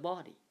with the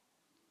body,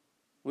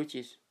 which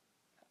is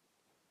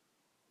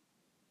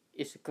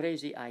it's a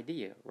crazy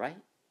idea, right?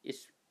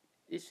 This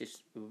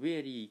is a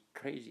very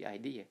crazy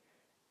idea,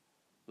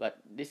 but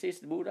this is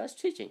Buddha's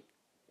teaching,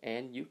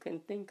 and you can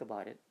think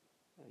about it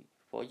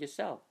for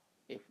yourself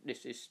if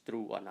this is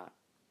true or not,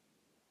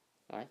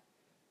 right?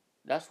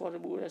 That's what the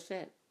Buddha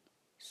said.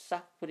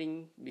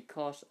 Suffering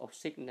because of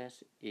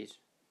sickness is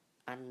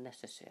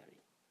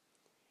unnecessary.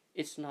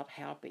 It's not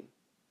helping,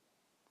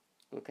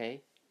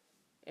 okay?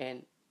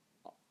 And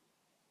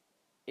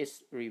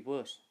it's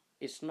reverse.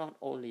 It's not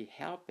only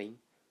helping,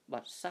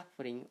 but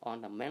suffering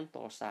on the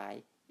mental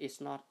side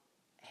is not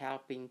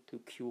helping to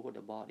cure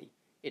the body.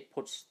 It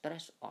puts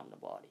stress on the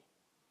body,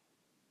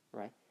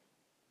 right?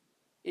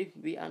 If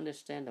we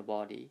understand the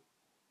body,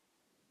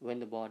 when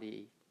the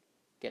body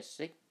gets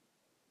sick,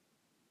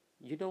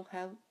 you don't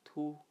have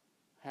to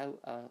have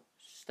a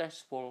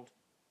stressful,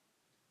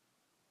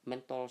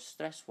 mental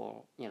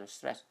stressful,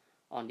 stress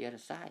on the other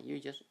side. You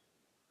just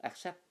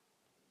accept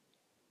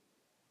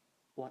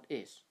what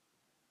is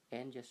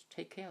and just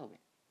take care of it.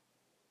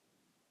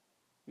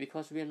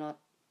 Because we're not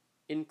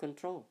in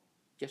control.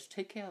 Just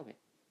take care of it.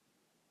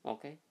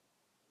 Okay?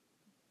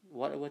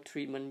 Whatever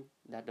treatment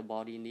that the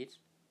body needs,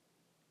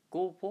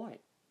 go for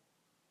it.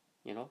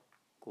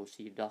 Go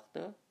see a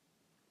doctor,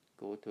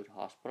 go to the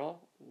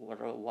hospital,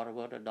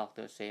 whatever the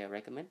doctor say or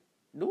recommend,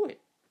 do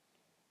it.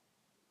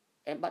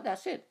 But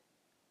that's it.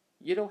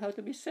 You don't have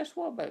to be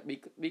stressful about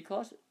it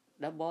because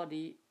the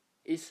body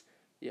is,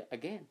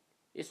 again,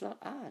 it's not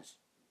us.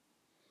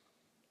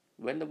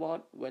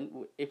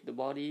 If the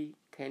body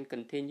can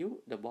continue,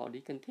 the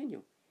body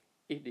continue.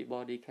 If the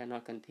body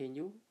cannot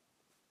continue,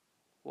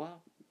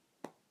 well,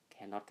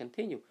 cannot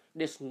continue.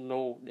 There's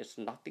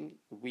nothing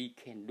we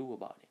can do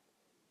about it.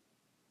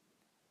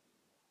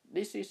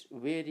 This is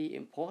very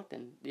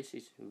important. This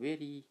is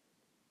very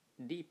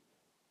deep,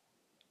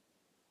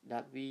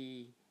 that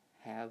we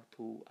have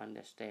to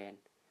understand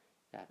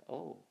that,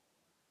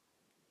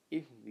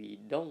 if we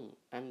don't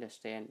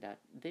understand that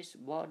this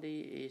body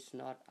is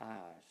not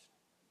ours,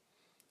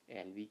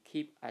 and we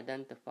keep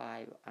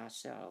identifying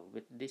ourselves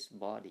with this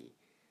body,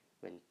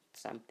 when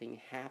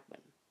something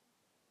happens,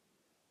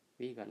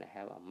 we're going to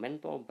have a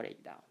mental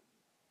breakdown.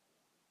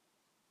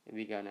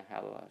 We're going to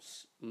have a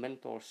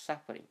mental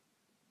suffering.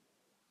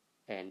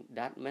 And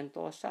that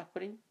mental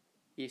suffering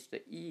is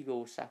the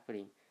ego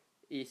suffering,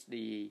 is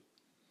the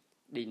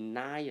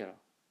denial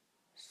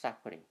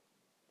suffering,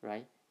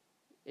 right?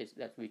 It's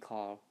that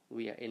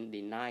we are in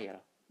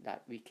denial,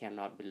 that we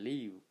cannot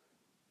believe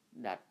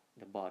that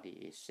the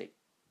body is sick.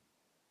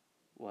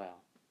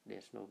 Well,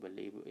 there's no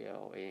belief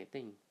or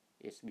anything.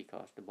 It's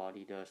because the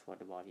body does what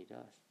the body does.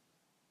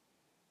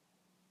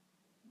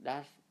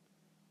 That's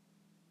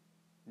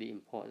the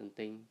important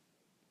thing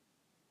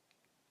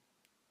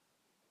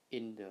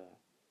in the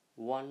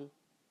one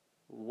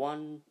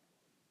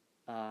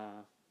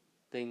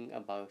thing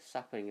about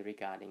suffering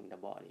regarding the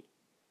body.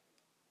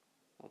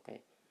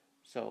 Okay,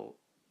 so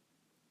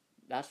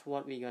that's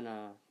what we're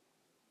gonna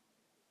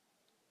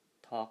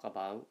talk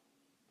about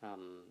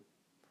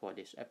for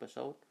this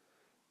episode.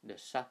 The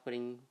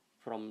suffering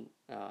from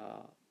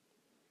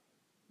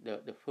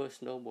the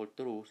first noble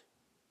truth,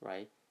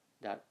 right?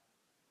 That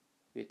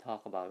we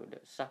talk about the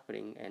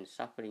suffering, and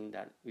suffering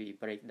that we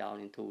break down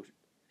into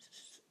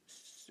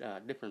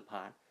different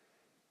parts.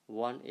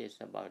 One is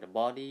about the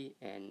body,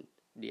 and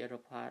the other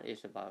part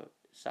is about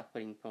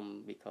suffering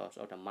because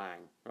of the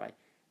mind, right?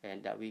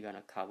 And that we're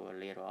gonna cover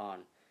later on,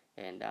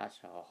 and that's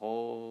a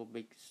whole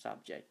big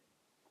subject.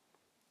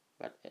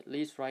 But at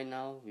least right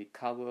now we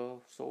cover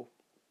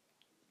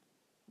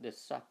the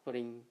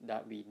suffering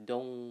that we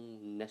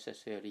don't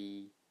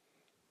necessarily,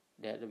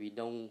 that we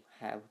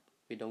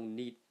don't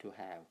need to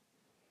have.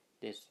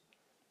 This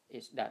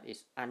is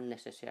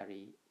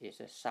unnecessary. Is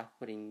a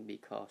suffering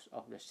because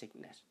of the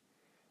sickness,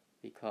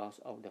 because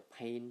of the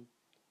pain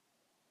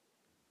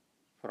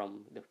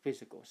from the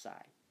physical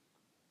side.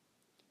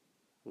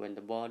 When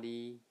the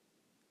body,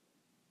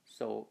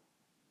 so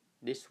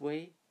this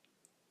way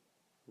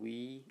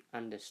we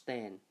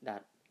understand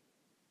that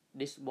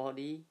this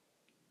body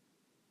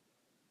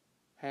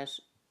has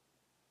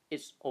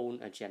its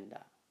own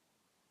agenda.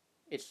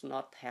 It's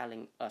not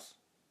telling us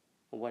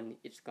when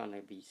it's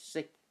gonna be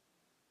sick,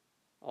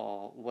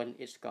 or when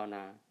it's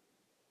gonna,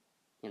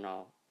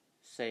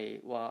 say,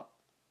 well,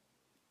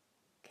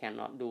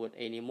 cannot do it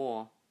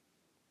anymore.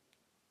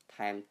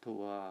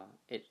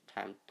 It's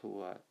time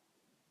to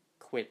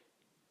quit.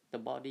 The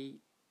body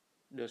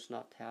does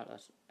not tell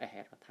us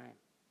ahead of time.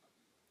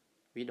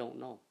 We don't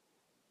know.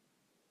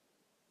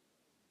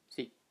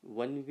 See,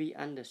 when we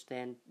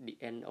understand the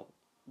end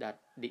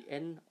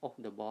of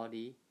the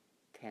body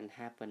can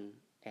happen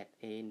at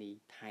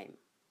any time.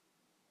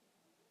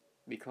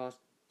 Because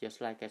just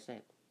like I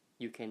said,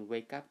 you can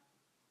wake up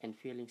and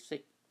feeling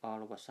sick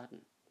all of a sudden.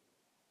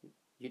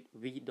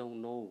 We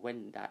don't know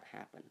when that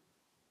happened.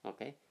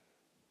 Okay?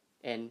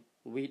 And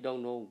we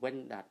don't know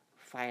when that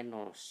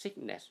final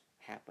sickness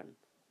happened.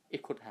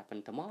 It could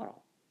happen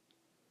tomorrow.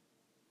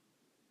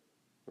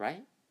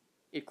 Right?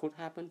 It could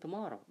happen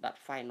tomorrow, that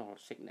final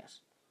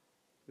sickness.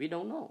 We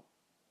don't know.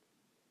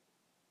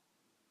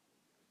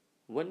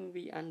 When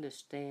we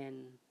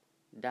understand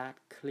that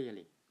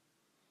clearly,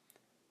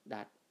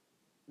 that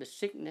the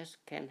sickness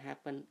can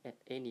happen at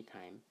any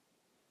time,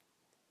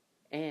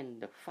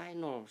 and the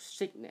final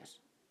sickness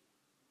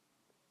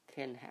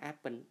can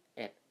happen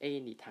at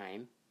any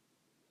time,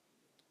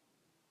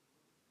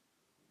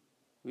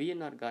 we are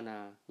not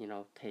gonna,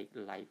 take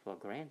life for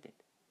granted.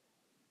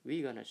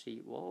 We're gonna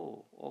see,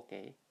 whoa,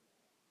 okay,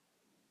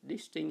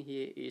 this thing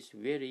here is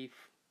very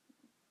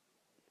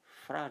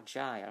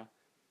fragile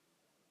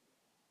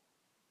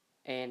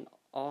and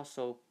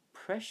also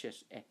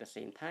precious at the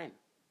same time.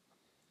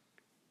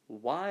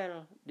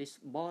 While this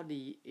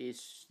body is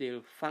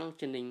still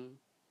functioning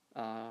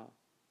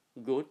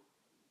good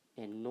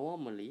and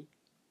normally,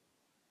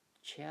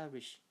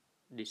 cherish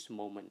this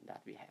moment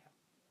that we have.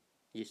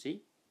 You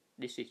see,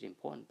 This is the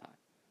important part.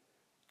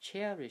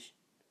 Cherish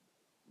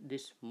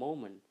this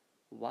moment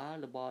while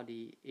the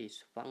body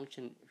is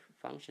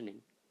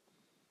functioning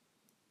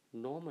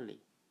normally.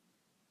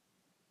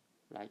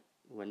 Like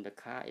when the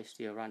car is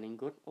still running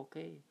good,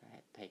 okay,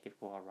 take it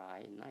for a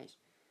ride, nice.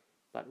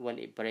 But when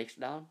it breaks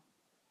down,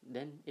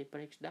 then it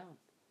breaks down.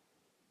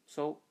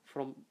 So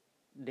from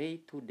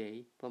day to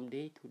day,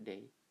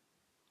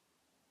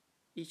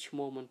 each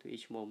moment to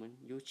each moment,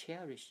 you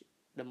cherish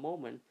the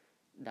moment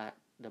that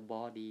the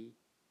body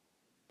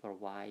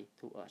provides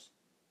to us.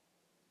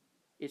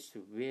 It's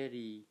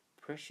very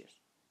precious.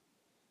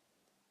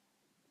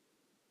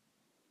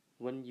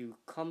 When you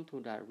come to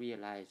that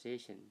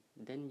realization,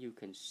 then you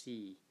can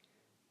see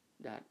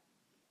that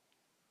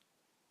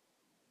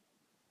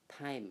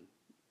time,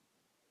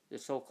 the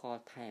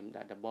so-called time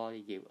that the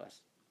body gives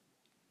us,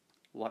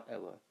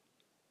 whatever,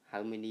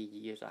 how many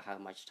years or how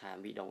much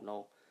time, we don't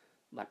know,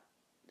 but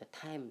the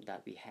time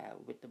that we have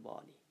with the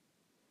body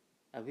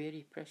are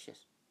very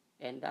precious.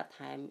 And that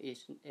time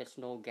is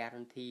no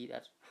guarantee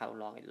that how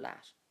long it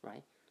lasts,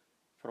 right?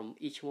 From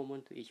each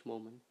moment to each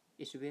moment,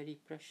 it's very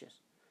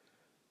precious.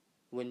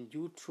 When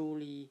you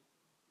truly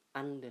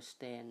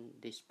understand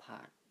this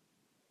part,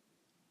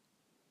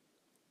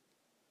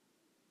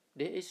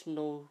 there is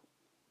no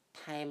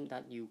time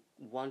that you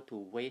want to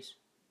waste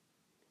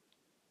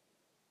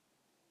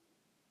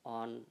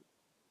on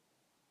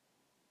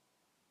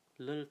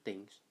little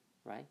things,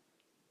 right?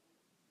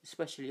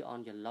 Especially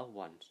on your loved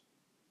ones,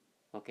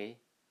 okay?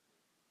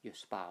 Your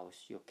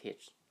spouse, your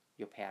kids,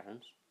 your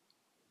parents.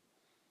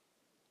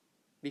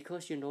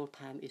 Because you know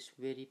time is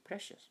very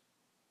precious.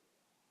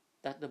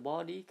 That the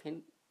body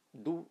can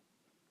do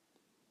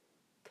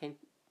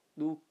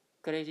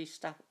crazy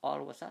stuff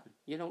all of a sudden.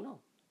 You don't know.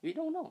 We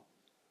don't know.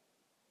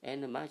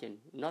 And imagine,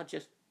 not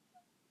just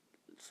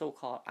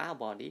so-called our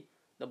body,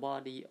 the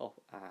body of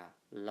our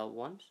loved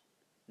ones,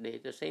 they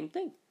the same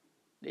thing.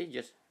 They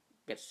just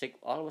get sick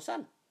all of a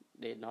sudden.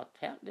 They not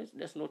tell.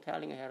 There's no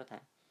telling ahead of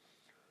time.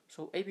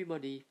 So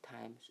everybody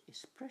time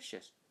is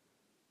precious.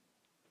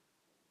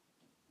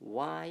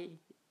 Why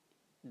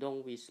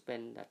don't we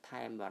spend the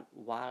time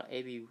while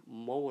every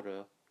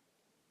motor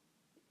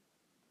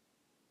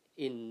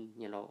in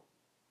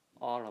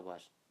all of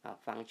us are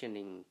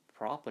functioning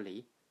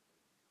properly?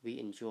 We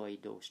enjoy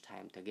those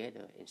time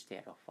together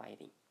instead of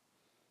fighting,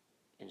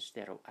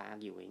 instead of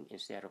arguing,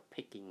 instead of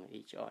picking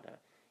each other,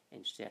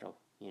 instead of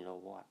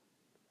what.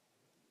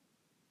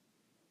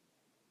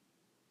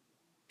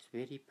 It's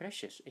very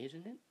precious,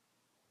 isn't it?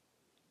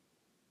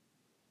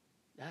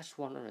 That's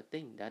one of the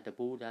things that the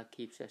Buddha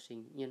keeps us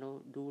saying,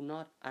 do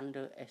not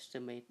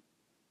underestimate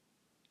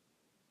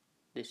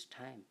this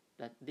time,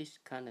 that this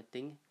kind of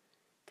thing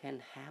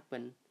can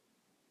happen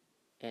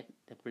at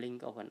the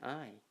blink of an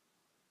eye,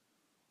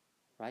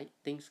 right?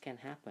 Things can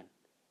happen.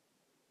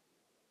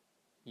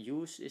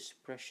 Use this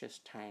precious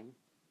time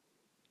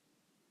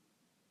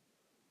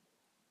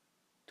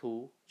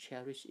to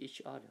cherish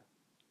each other.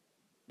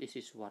 This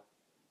is what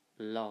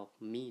love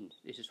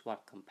means. This is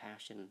what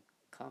compassion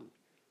comes.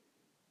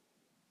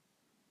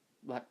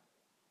 But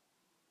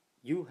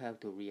you have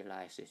to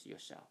realize this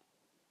yourself.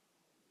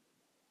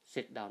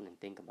 Sit down and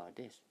think about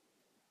this.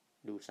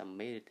 Do some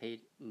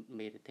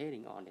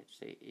meditating on it.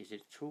 Say, is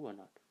it true or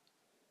not?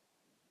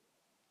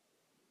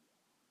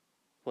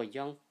 For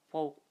young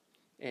folk,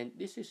 and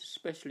this is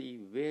especially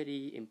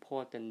very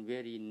important,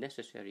 very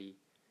necessary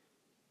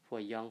for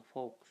young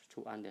folks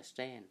to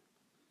understand.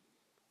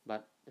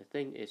 But the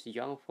thing is,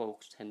 young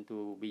folks tend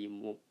to be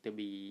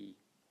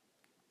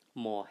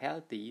more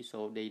healthy,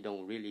 so they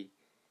don't really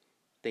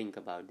think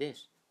about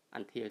this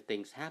until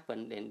things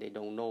happen. Then they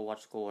don't know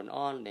what's going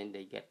on. Then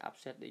they get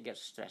upset. They get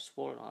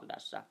stressful and all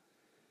that stuff.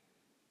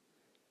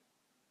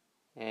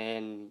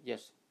 And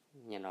just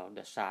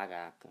the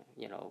saga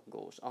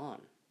goes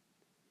on.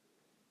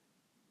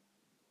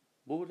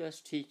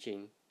 Buddha's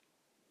teaching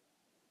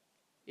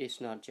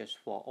is not just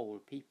for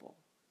old people.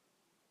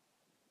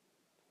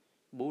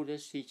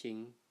 Buddha's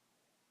teaching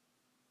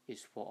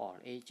is for all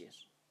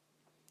ages,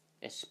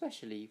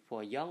 especially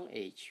for young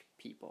age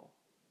people,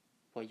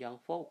 for young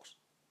folks,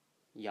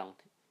 young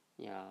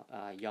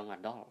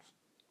adults.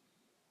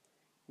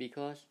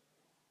 Because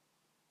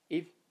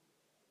if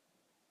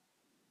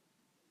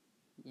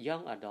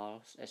young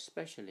adults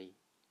especially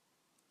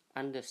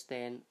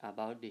understand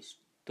about this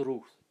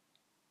truth,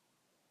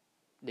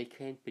 they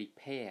can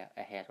prepare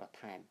ahead of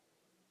time,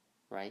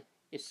 right?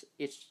 It's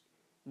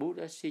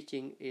Buddha's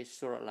teaching is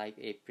sort of like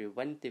a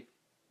preventive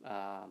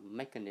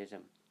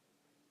mechanism,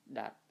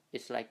 that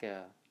it's like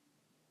a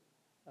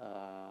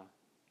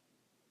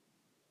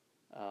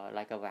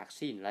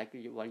vaccine. Like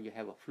when you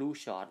have a flu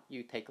shot,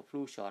 you take a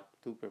flu shot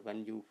to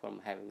prevent you from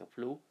having a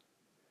flu.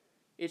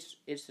 It's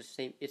the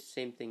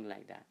same thing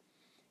like that.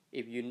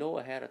 If you know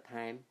ahead of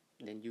time,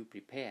 then you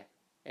prepare,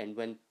 and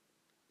when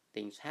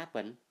things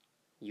happen,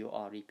 you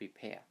already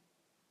prepare.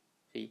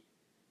 See?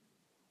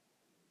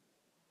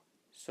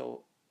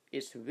 So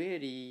it's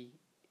very,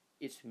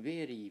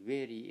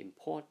 very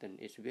important.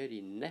 It's very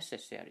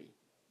necessary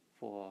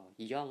for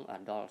young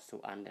adults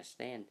to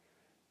understand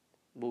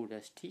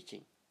Buddha's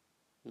teaching,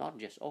 not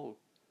just old.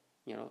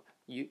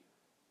 We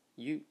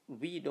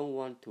don't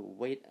want to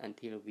wait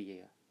until we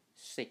are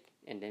sick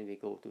and then we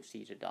go to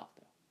see the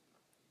doctor.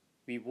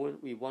 We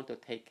want to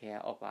take care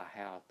of our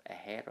health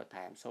ahead of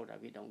time so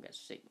that we don't get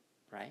sick,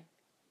 right?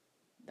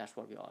 That's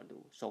what we all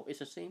do. So it's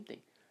the same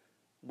thing.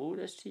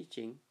 Buddha's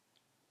teaching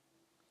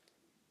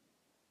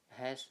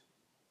has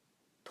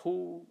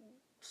two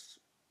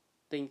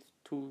things,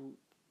 two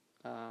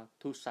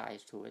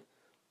sides to it.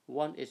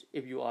 One is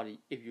if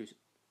you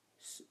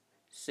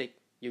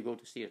sick, you go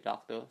to see a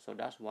doctor. So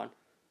that's one.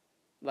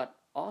 But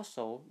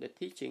also the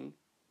teaching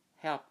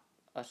help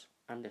us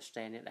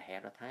understand it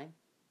ahead of time,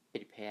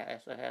 prepare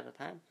us ahead of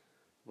time.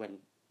 When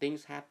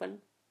things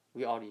happen,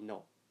 we already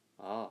know.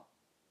 Oh,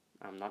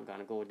 I'm not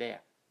gonna go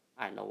there.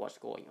 I know what's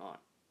going on.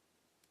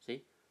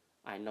 See,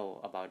 I know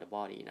about the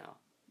body now.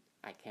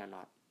 I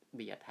cannot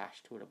be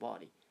attached to the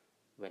body.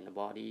 When the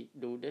body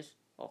do this,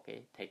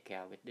 okay, take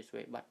care of it this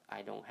way. But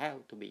I don't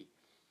have to be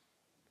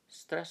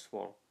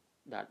stressful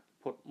that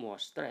put more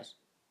stress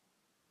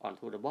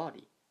onto the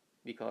body,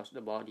 because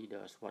the body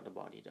does what the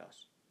body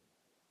does.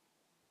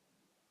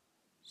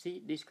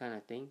 See, this kind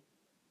of thing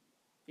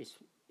is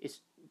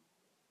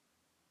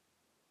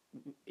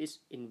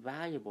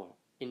invaluable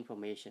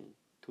information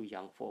to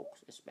young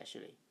folks,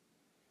 especially.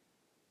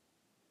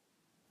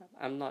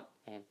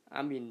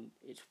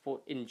 It's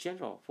for in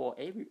general for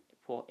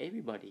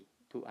everybody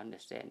to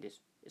understand this,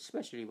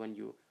 especially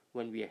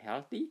when we are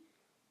healthy.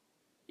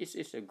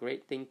 It's a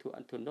great thing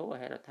to know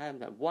ahead of time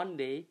that one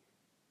day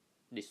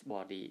this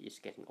body is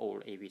getting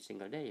old every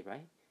single day,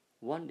 right?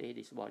 One day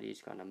this body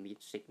is gonna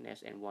meet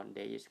sickness, and one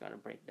day it's gonna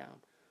break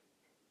down.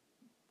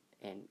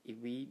 And if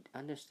we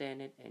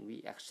understand it and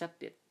we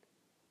accept it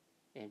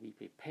and we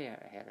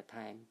prepare ahead of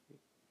time,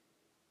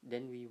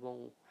 then we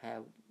won't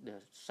have the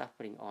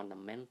suffering on the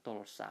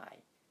mental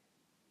side.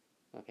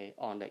 Okay,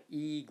 on the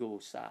ego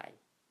side,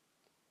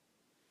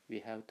 we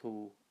have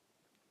to,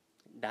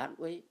 that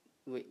way,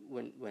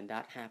 when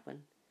that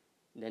happens,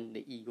 then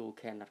the ego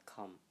cannot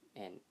come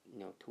and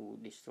to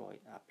destroy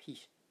our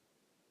peace,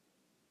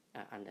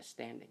 our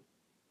understanding.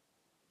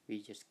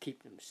 We just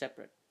keep them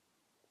separate.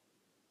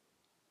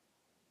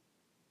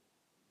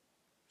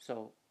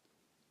 So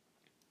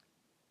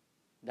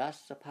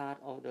that's the part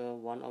of the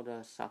one of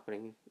the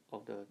suffering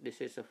of the. This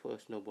is the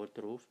first noble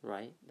truth,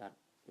 right? That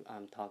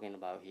I'm talking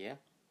about here,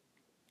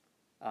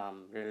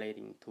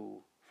 relating to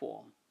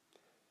form.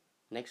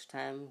 Next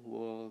time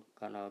we're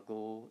gonna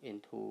go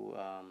into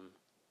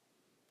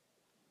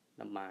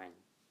the mind.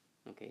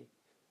 Okay.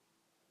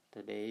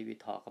 Today we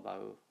talk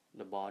about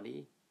the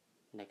body.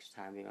 Next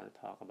time we're gonna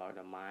talk about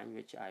the mind,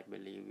 which I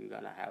believe we're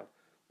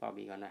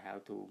probably gonna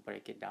have to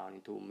break it down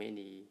into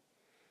many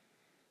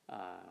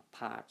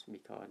parts,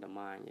 because the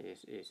mind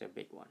is a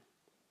big one.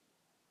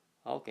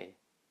 Okay.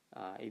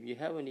 If you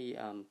have any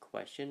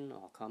question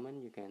or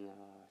comment, you can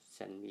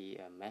send me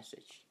a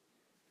message.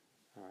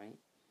 All right.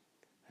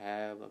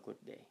 Have a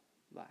good day.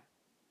 Bye.